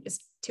mission is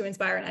to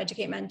inspire and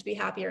educate men to be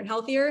happier and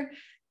healthier.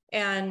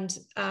 And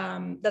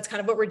that's kind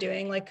of what we're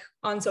doing like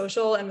on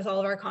social and with all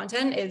of our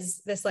content,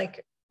 is this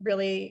like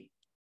really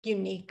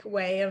unique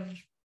way of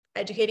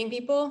educating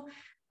people.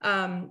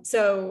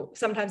 So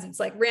sometimes it's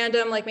like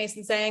random, like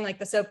Mason's saying, like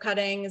the soap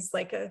cutting is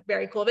like a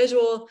very cool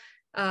visual.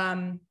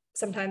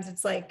 Sometimes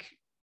it's like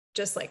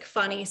just like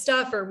funny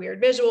stuff or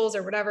weird visuals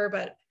or whatever.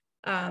 But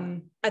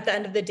at the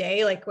end of the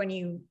day, like when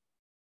you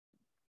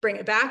bring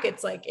it back,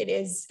 it's like, it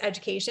is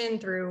education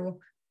through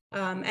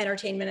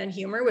entertainment and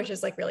humor, which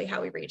is like really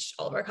how we reach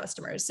all of our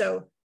customers.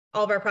 So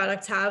all of our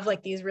products have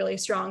like these really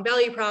strong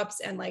value props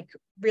and like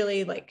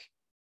really like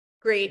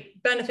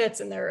great benefits,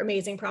 and they're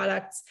amazing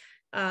products.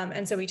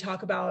 And so we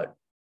talk about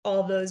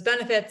all of those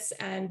benefits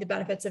and the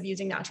benefits of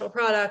using natural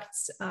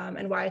products,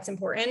 and why it's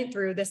important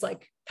through this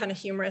like kind of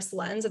humorous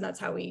lens. And that's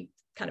how we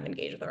kind of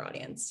engage with our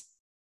audience.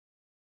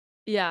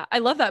 Yeah. I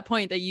love that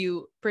point that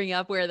you bring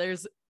up, where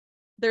there's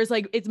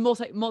like, it's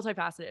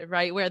multifaceted,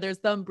 right? Where there's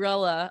the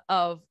umbrella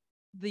of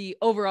the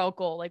overall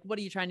goal. Like, what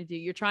are you trying to do?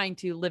 You're trying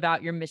to live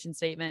out your mission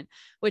statement,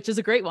 which is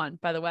a great one,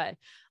 by the way.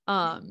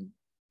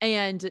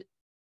 And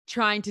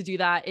trying to do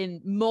that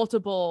in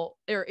multiple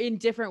or in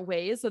different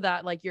ways, so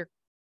that like you're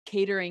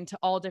catering to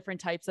all different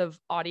types of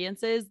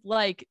audiences,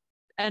 like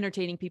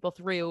entertaining people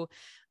through,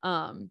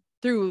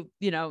 you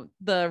know,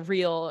 the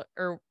reel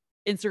or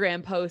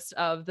Instagram post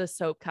of the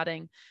soap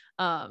cutting,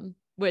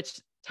 which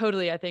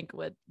totally I think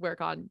would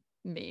work on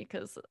me,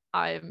 because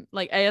I'm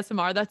like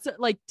ASMR. That's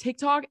like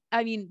TikTok.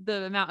 I mean,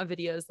 the amount of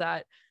videos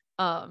that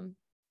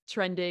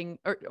trending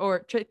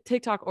or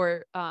TikTok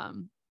or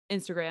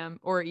Instagram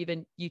or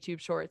even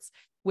YouTube shorts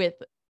with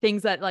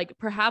things that like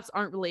perhaps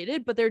aren't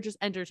related, but they're just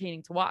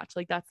entertaining to watch.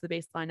 Like that's the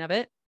baseline of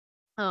it.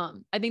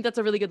 I think that's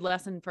a really good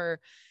lesson for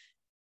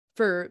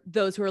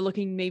those who are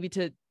looking maybe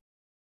to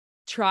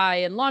try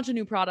and launch a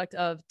new product,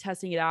 of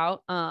testing it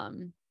out.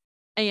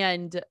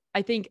 And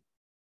I think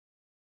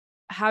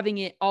having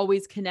it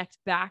always connect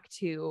back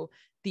to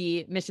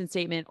the mission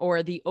statement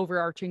or the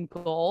overarching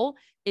goal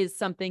is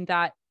something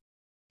that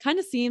kind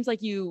of seems like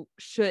it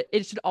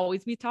should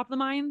always be top of the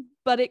mind,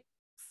 but it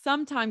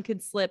sometimes can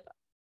slip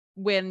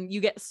when you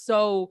get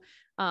so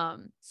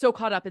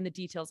caught up in the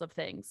details of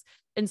things.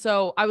 And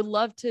so I would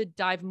love to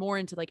dive more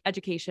into like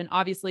education.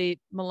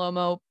 Obviously,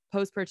 Malomo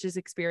post-purchase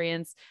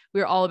experience,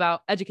 we're all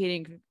about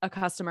educating a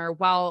customer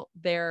while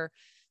their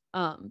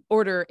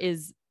order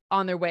is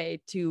on their way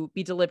to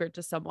be delivered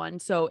to someone.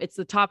 So it's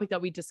the topic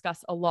that we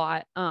discuss a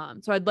lot.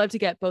 So I'd love to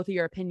get both of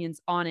your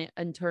opinions on it,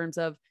 in terms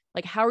of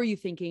like, how are you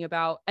thinking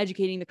about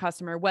educating the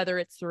customer, whether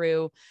it's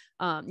through,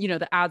 you know,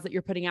 the ads that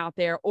you're putting out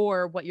there,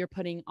 or what you're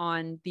putting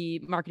on the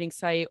marketing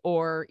site,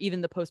 or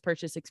even the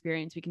post-purchase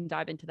experience. We can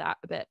dive into that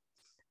a bit.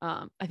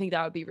 I think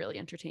that would be really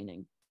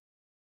entertaining.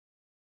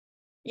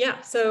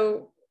 Yeah.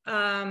 So,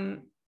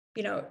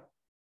 you know,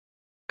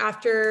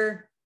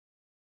 after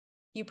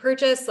you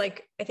purchase,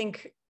 like, I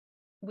think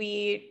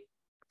we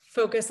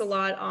focus a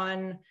lot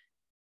on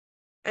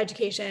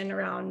education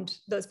around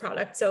those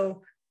products.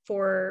 So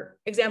for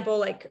example,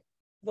 like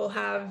we'll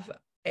have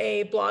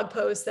a blog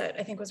post that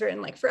I think was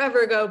written like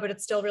forever ago, but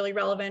it's still really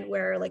relevant,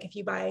 where like if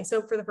you buy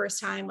soap for the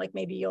first time, like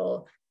maybe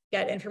you'll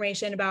get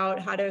information about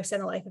how to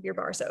extend the life of your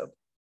bar soap.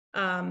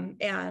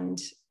 And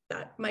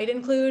that might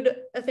include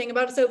a thing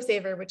about a soap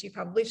saver, which you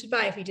probably should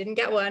buy if you didn't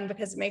get one,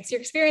 because it makes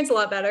your experience a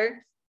lot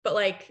better. But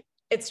like,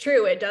 it's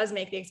true, it does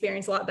make the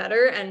experience a lot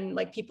better. And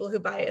like people who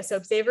buy a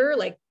soap saver,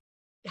 like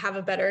have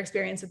a better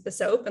experience with the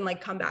soap and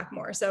like come back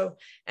more. So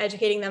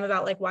educating them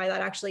about like why that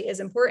actually is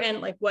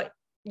important, like what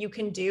you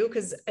can do.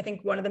 Cause I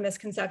think one of the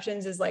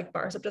misconceptions is like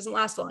bar soap doesn't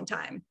last a long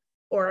time,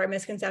 or a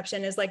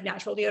misconception is like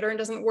natural deodorant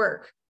doesn't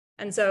work.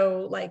 And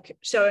so like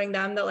showing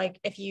them that like,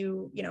 if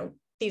you know,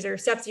 these are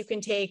steps you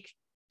can take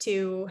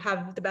to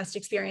have the best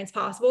experience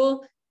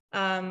possible.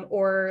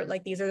 Or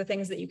like, these are the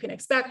things that you can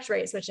expect,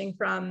 right? Switching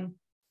from,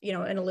 you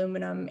know, an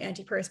aluminum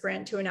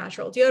antiperspirant to a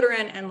natural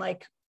deodorant, and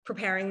like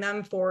preparing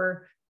them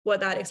for what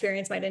that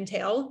experience might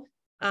entail.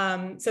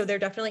 So there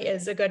definitely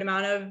is a good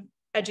amount of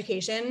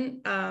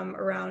education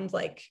around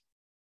like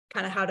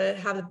kind of how to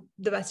have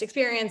the best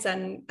experience,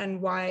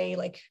 and why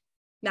like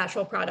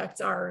natural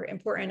products are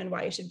important and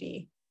why you should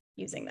be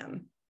using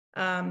them.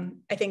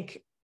 I think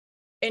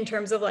in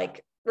terms of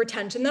like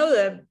retention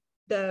though,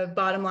 the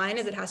bottom line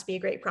is it has to be a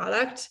great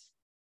product.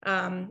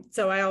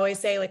 So I always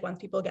say like, once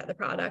people get the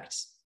product,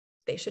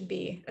 they should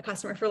be a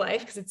customer for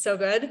life, because it's so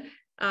good.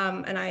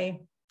 And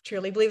I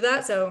truly believe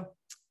that. So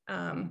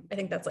I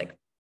think that's like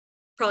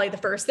probably the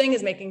first thing,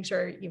 is making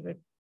sure you have a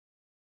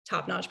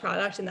top-notch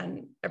product, and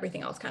then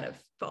everything else kind of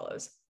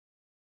follows.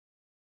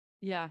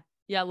 Yeah.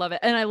 Yeah. I love it.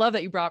 And I love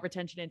that you brought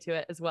retention into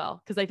it as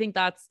well. Cause I think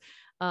that's,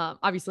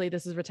 obviously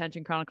this is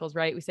Retention Chronicles,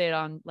 right? We say it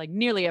on like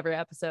nearly every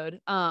episode,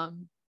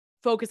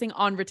 focusing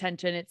on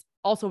retention. It's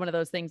also one of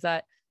those things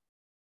that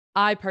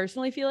I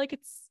personally feel like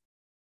it's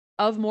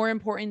of more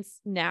importance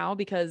now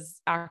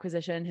because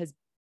acquisition has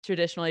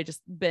traditionally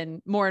just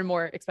been more and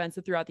more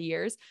expensive throughout the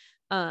years.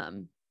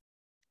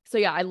 So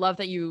yeah, I love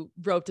that you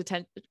roped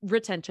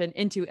retention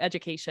into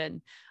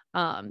education,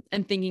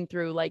 and thinking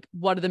through like,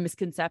 what are the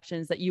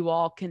misconceptions that you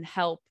all can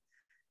help,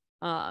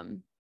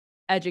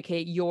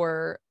 educate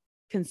your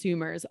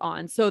consumers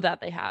on so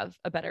that they have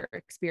a better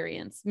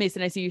experience.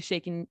 Mason, I see you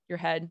shaking your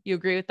head. You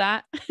agree with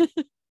that?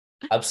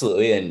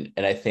 Absolutely.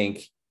 And I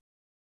think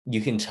you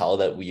can tell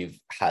that we've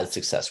had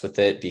success with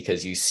it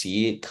because you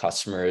see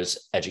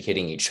customers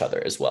educating each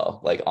other as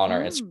well. Like on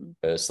our Instagram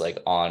posts, like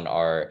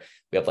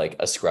we have like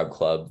a Scrub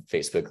Club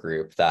Facebook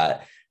group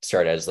that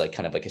started as like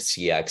kind of like a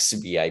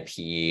CX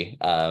VIP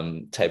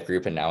type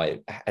group. And now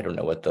I don't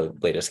know what the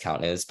latest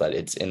count is, but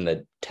it's in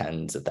the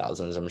tens of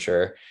thousands, I'm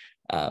sure.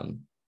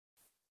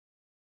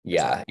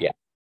 Yeah.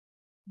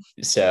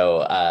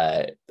 So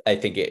I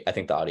think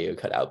the audio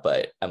cut out,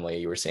 but Emily,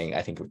 you were saying,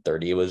 I think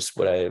 30 was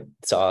what I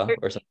saw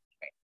or something.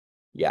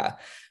 Yeah.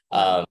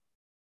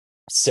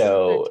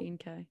 So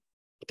 13K.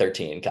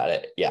 13, got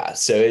it. Yeah.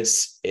 So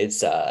it's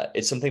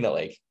something that,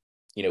 like,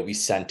 we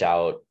sent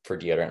out for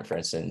deodorant, for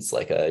instance,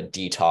 like a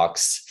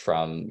detox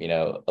from,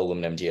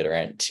 aluminum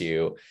deodorant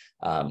to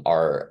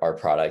our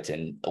product,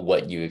 and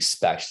what you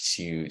expect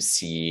to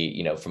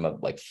see, from a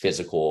like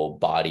physical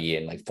body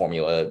and like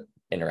formula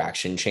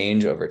interaction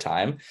change over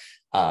time.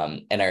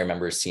 And I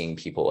remember seeing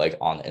people like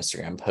on the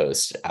Instagram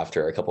post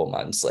after a couple of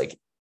months, like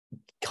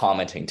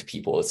commenting to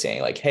people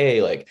saying like, hey,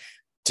 like,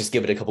 just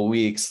give it a couple of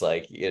weeks,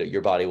 like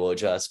your body will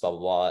adjust, blah, blah,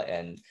 blah.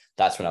 And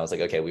that's when I was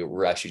like, okay,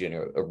 we're actually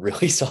doing a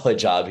really solid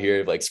job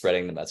here of like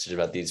spreading the message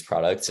about these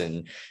products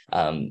and,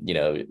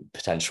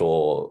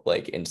 potential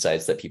like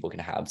insights that people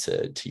can have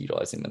to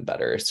utilizing them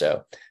better.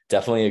 So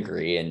definitely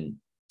agree. And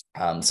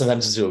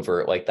sometimes it's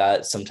overt like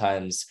that.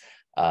 Sometimes,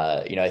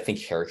 I think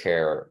hair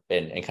care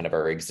and kind of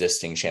our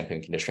existing shampoo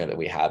and conditioner that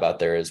we have out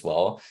there as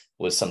well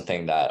was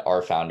something that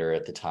our founder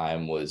at the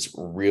time was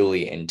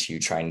really into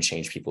trying to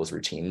change people's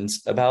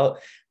routines about.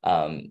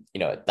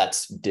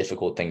 That's a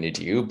difficult thing to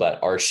do,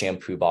 but our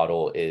shampoo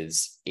bottle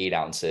is 8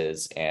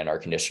 ounces and our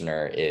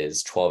conditioner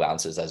is 12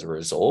 ounces as a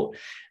result.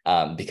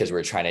 Because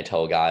we're trying to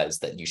tell guys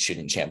that you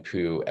shouldn't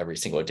shampoo every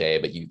single day,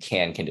 but you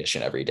can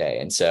condition every day.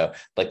 And so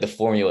like the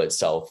formula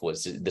itself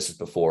this was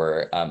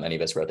before any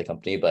of us were at the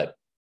company, but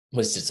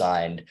was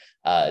designed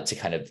to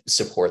kind of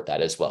support that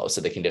as well.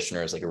 So the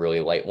conditioner is like a really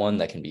light one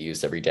that can be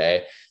used every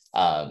day.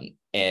 And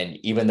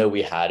even though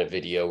we had a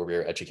video where we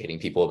were educating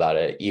people about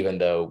it, even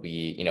though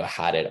we,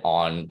 had it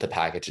on the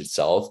package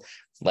itself,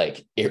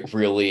 like it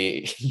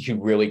really, you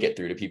really get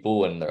through to people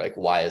when they're like,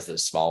 why is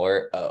this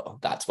smaller? Oh,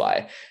 that's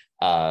why.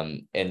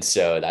 And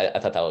so I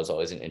thought that was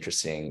always an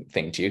interesting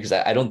thing too, because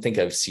I don't think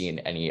I've seen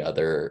any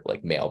other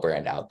like male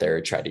brand out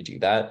there try to do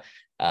that.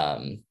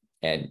 And,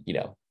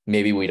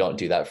 maybe we don't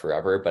do that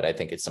forever, but I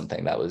think it's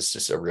something that was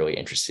just a really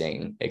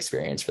interesting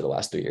experience for the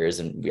last 3 years.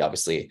 And we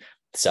obviously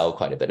sell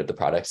quite a bit of the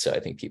product. So I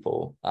think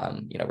people,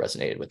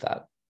 resonated with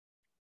that.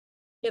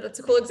 Yeah, that's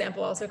a cool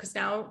example also, because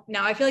now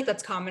I feel like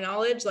that's common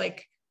knowledge.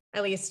 Like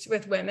at least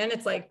with women,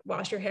 it's like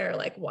wash your hair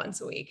like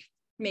once a week,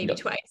 maybe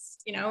twice,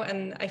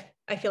 and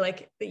I feel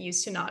like it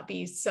used to not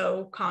be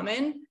so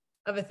common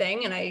of a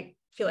thing. And I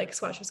feel like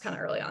Squatch was kind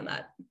of early on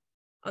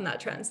that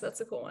trend. So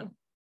that's a cool one.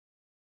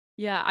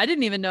 Yeah, I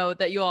didn't even know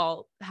that you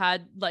all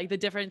had like the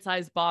different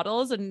size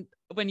bottles. And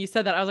when you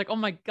said that, I was like, oh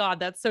my God,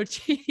 that's so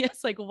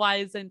genius. Like, why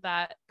isn't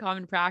that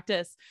common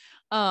practice?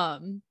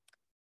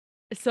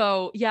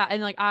 So yeah.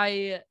 And like,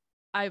 I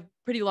have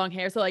pretty long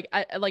hair. So like,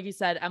 like you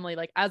said, Emily,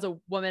 like as a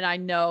woman, I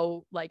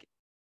know like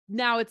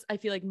now I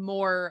feel like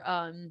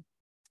more,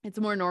 it's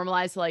more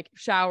normalized to like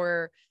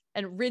shower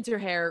and rinse your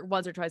hair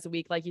once or twice a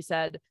week, like you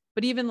said.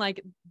 But even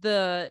like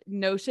the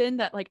notion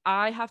that like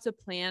I have to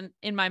plan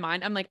in my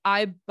mind, I'm like,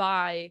 I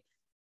buy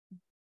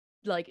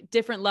like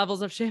different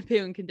levels of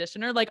shampoo and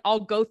conditioner. Like I'll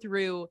go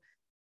through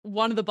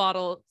one of the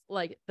bottles,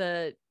 like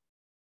the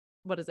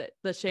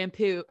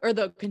shampoo or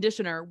the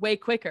conditioner way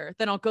quicker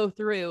than I'll go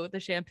through the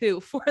shampoo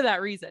for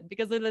that reason,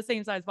 because they're the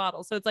same size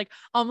bottle. So it's like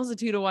almost a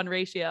 2-to-1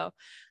 ratio.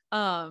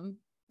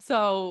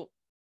 So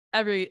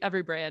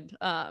every brand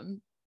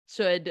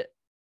should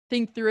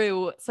think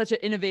through such an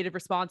innovative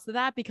response to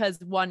that, because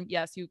one,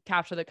 yes, you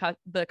capture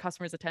the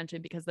customer's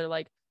attention because they're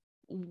like,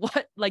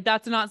 what, like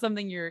that's not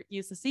something you're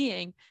used to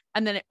seeing.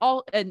 And then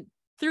and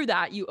through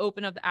that, you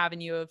open up the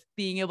avenue of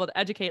being able to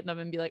educate them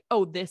and be like,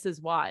 oh, this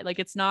is why. Like,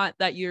 it's not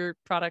that your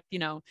product,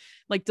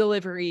 like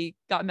delivery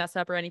got messed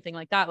up or anything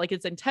like that. Like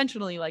it's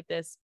intentionally like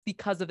this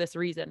because of this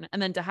reason.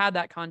 And then to have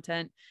that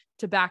content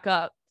to back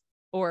up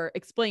or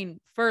explain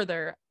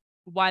further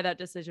why that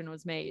decision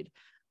was made.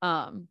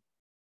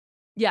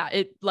 Yeah,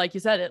 it, like you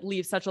said, it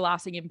leaves such a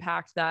lasting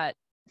impact that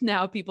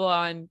now people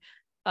on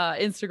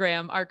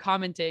Instagram are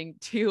commenting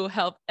to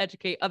help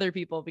educate other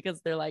people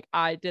because they're like,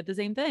 I did the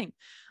same thing.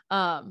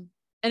 And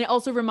it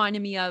also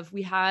reminded me of,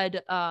 we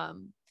had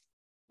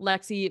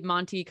Lexi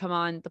Monty come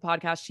on the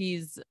podcast.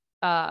 She's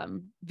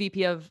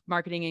VP of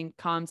marketing and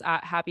comms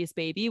at Happiest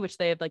Baby, which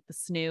they have like the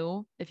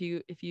SNU, if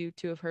you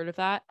two have heard of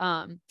that.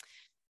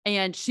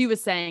 And she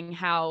was saying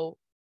how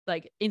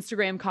like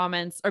Instagram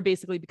comments are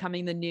basically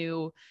becoming the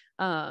new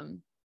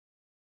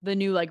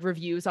like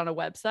reviews on a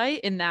website,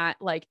 in that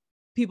like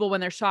people,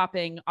 when they're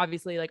shopping,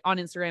 obviously like on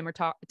Instagram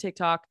or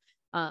TikTok,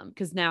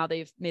 because now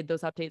they've made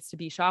those updates to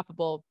be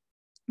shoppable.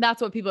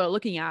 That's what people are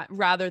looking at,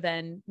 rather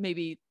than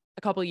maybe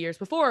a couple of years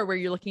before, where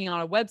you're looking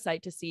on a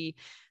website to see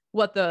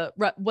what the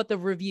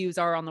reviews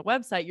are on the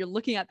website. You're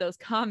looking at those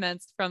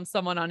comments from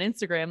someone on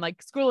Instagram,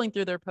 like scrolling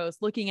through their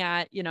posts, looking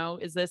at,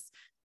 is this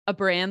a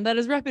brand that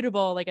is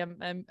reputable? Like,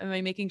 am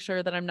I making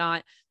sure that I'm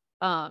not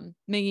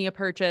making a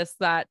purchase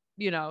that,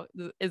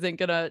 isn't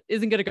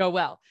gonna go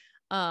well.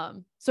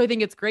 So I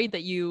think it's great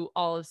that you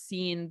all have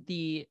seen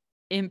the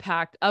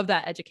impact of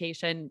that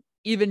education,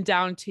 even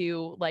down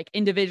to like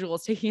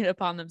individuals taking it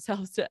upon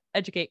themselves to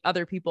educate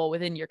other people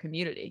within your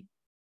community.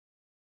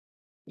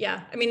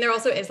 Yeah. I mean, there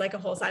also is like a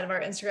whole side of our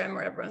Instagram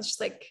where everyone's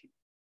just like,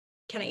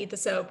 can I eat the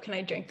soap? Can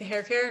I drink the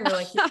hair care? And we're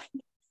like,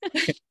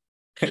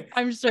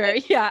 I'm sure.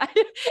 Yeah.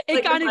 It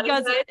like kind of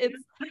does it.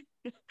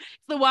 It's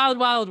the wild,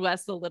 wild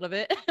west a little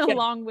bit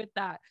along with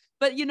that.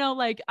 But,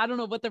 like, I don't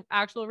know what the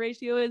actual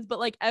ratio is, but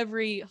like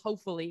every,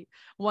 hopefully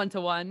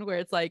 1-to-1, where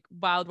it's like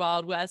wild,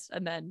 wild west,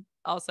 and then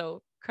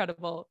also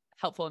credible,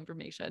 helpful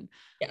information.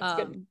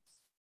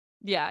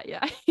 Yeah.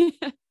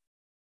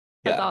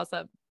 That's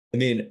awesome. I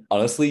mean,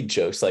 honestly,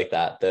 jokes like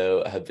that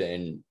though have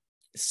been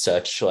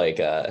such like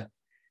I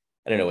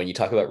don't know, when you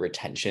talk about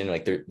retention,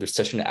 like there's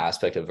such an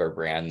aspect of our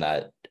brand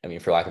that, I mean,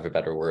 for lack of a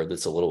better word,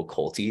 that's a little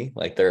culty.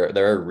 Like there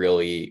are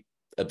really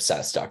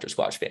obsessed Dr.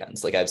 Squatch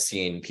fans. Like I've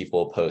seen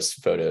people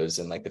post photos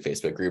in like the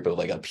Facebook group of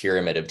like a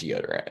pyramid of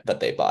deodorant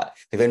that they bought.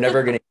 Like they're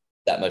never going to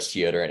that much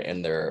deodorant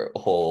in their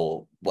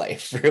whole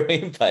life,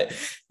 really. But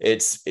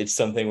it's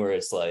something where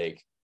it's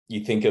like,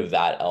 you think of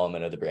that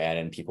element of the brand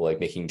and people like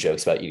making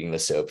jokes about eating the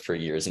soap for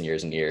years and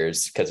years and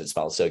years because it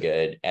smells so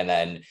good. And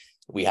then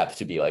we have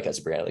to be like, as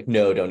a brand, like,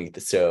 no, don't eat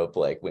the soap.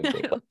 Like, wink,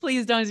 wink.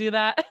 Please don't do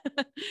that.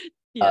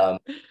 Yeah.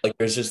 Like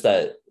there's just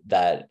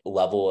that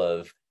level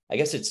of, I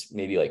guess it's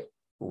maybe like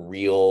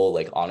real,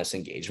 like honest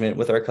engagement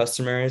with our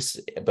customers,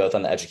 both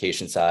on the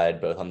education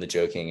side, both on the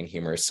joking and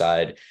humorous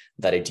side,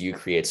 that it do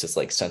creates this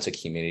like sense of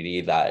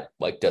community that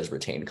like does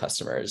retain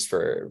customers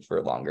for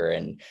longer.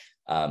 And,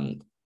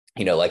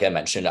 like I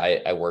mentioned,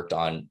 I worked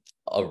on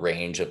a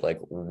range of like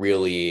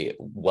really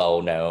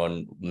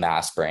well-known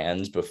mass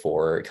brands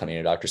before coming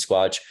to Dr.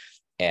 Squatch.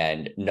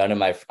 And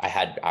I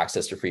had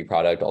access to free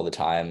product all the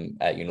time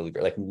at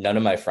Unilever. Like none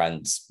of my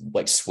friends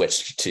like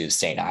switched to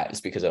St.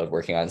 Ives because I was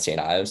working on St.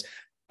 Ives.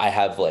 I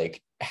have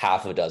like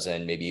half a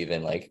dozen, maybe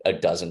even like a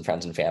dozen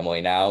friends and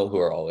family now who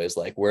are always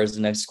like, where's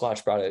the next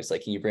Squatch products?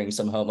 Like, can you bring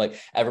some home? Like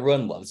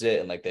everyone loves it.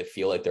 And like, they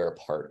feel like they're a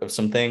part of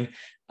something.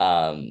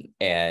 And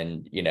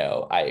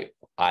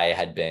I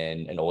had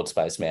been an Old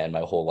Spice man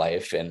my whole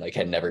life and like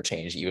had never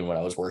changed, even when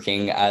I was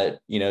working at,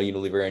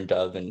 Unilever and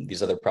Dove and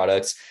these other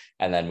products.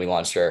 And then we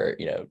launched our,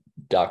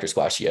 Dr.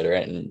 Squatch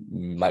deodorant,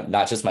 and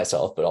not just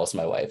myself, but also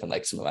my wife and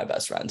like some of my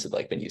best friends have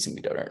like been using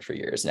the deodorant for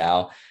years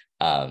now.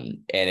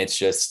 And it's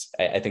just,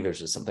 I think there's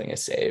just something to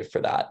say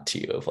for that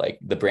too, of like,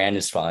 the brand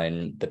is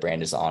fun, the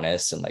brand is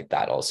honest. And like,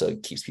 that also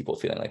keeps people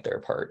feeling like they're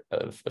a part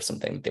of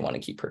something that they want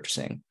to keep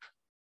purchasing.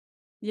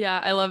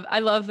 Yeah, I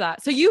love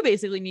that. So you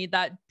basically need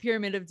that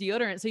pyramid of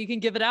deodorant so you can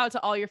give it out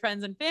to all your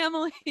friends and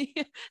family.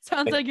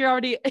 Sounds like you're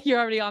already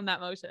on that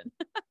motion.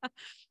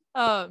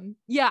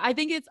 Yeah, I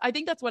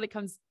think that's what it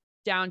comes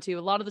down to.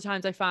 A lot of the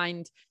times I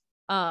find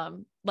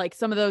like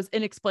some of those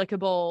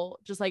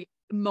inexplicable just like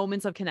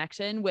moments of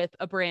connection with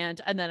a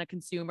brand and then a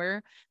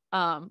consumer,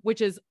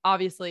 which is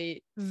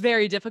obviously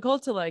very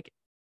difficult to like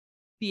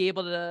be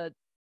able to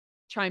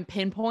try and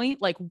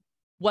pinpoint like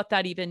what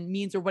that even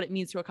means, or what it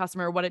means to a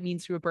customer, or what it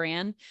means to a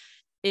brand,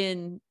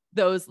 in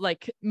those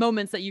like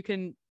moments that you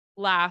can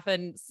laugh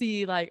and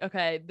see like,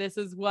 okay, this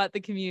is what the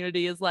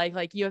community is like.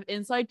 Like you have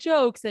inside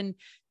jokes and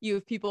you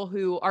have people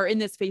who are in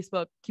this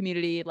Facebook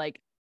community,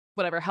 like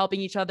whatever, helping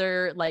each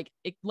other, like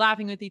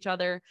laughing with each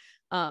other.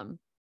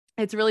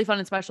 It's really fun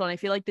and special. And I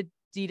feel like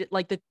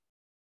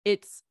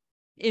it's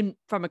in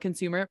from a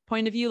consumer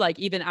point of view, like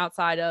even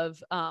outside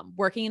of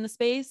working in the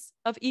space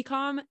of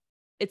e-com,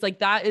 it's like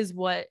that is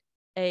what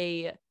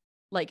a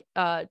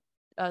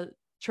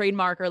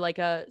trademark or like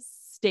a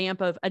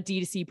stamp of a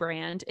D2C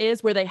brand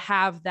is, where they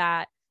have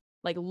that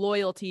like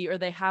loyalty, or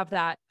they have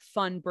that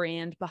fun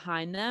brand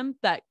behind them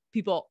that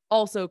people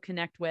also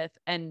connect with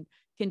and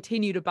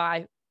continue to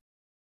buy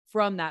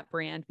from that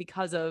brand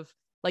because of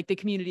like the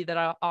community that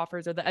it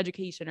offers, or the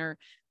education, or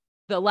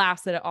the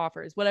laughs that it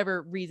offers,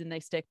 whatever reason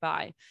they stick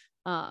by.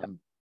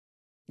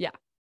 Yeah.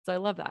 So I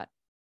love that.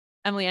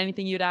 Emily,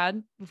 anything you'd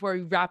add before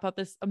we wrap up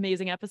this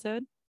amazing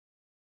episode?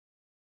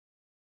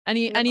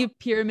 Any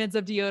pyramids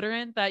of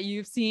deodorant that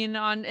you've seen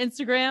on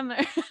Instagram?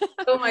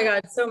 Oh my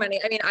God, so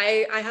many. I mean,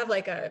 I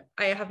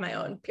have my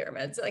own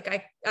pyramids. Like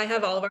I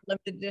have all of our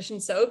limited edition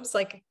soaps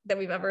like that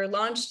we've ever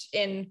launched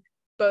in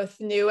both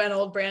new and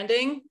old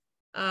branding.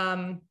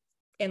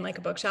 in like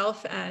a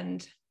bookshelf,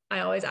 and I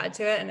always add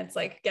to it, and it's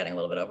like getting a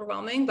little bit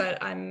overwhelming,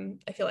 but I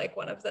feel like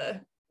one of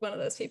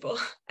those people.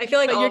 I feel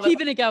like but all you're of us,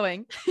 keeping it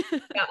going.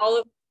 yeah,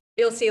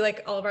 you'll see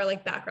like all of our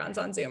like backgrounds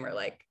on Zoom are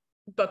like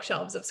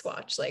bookshelves of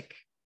Squatch. Like,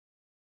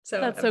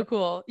 so That's so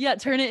cool. Yeah.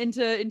 Turn it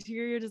into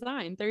interior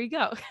design. There you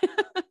go.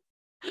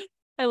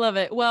 I love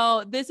it.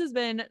 Well, this has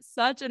been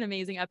such an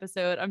amazing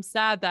episode. I'm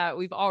sad that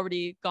we've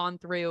already gone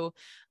through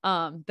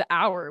the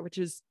hour, which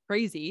is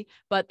crazy,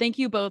 but thank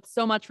you both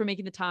so much for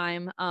making the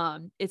time.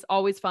 It's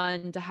always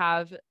fun to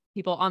have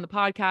people on the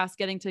podcast,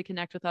 getting to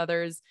connect with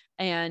others,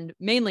 and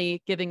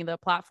mainly giving the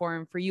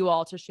platform for you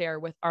all to share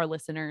with our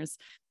listeners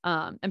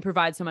and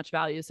provide so much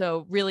value.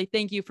 So really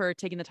thank you for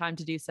taking the time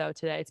to do so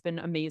today. It's been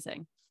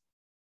amazing.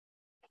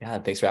 Yeah,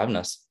 thanks for having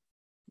us.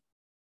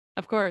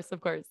 Of course.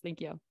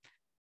 Thank you.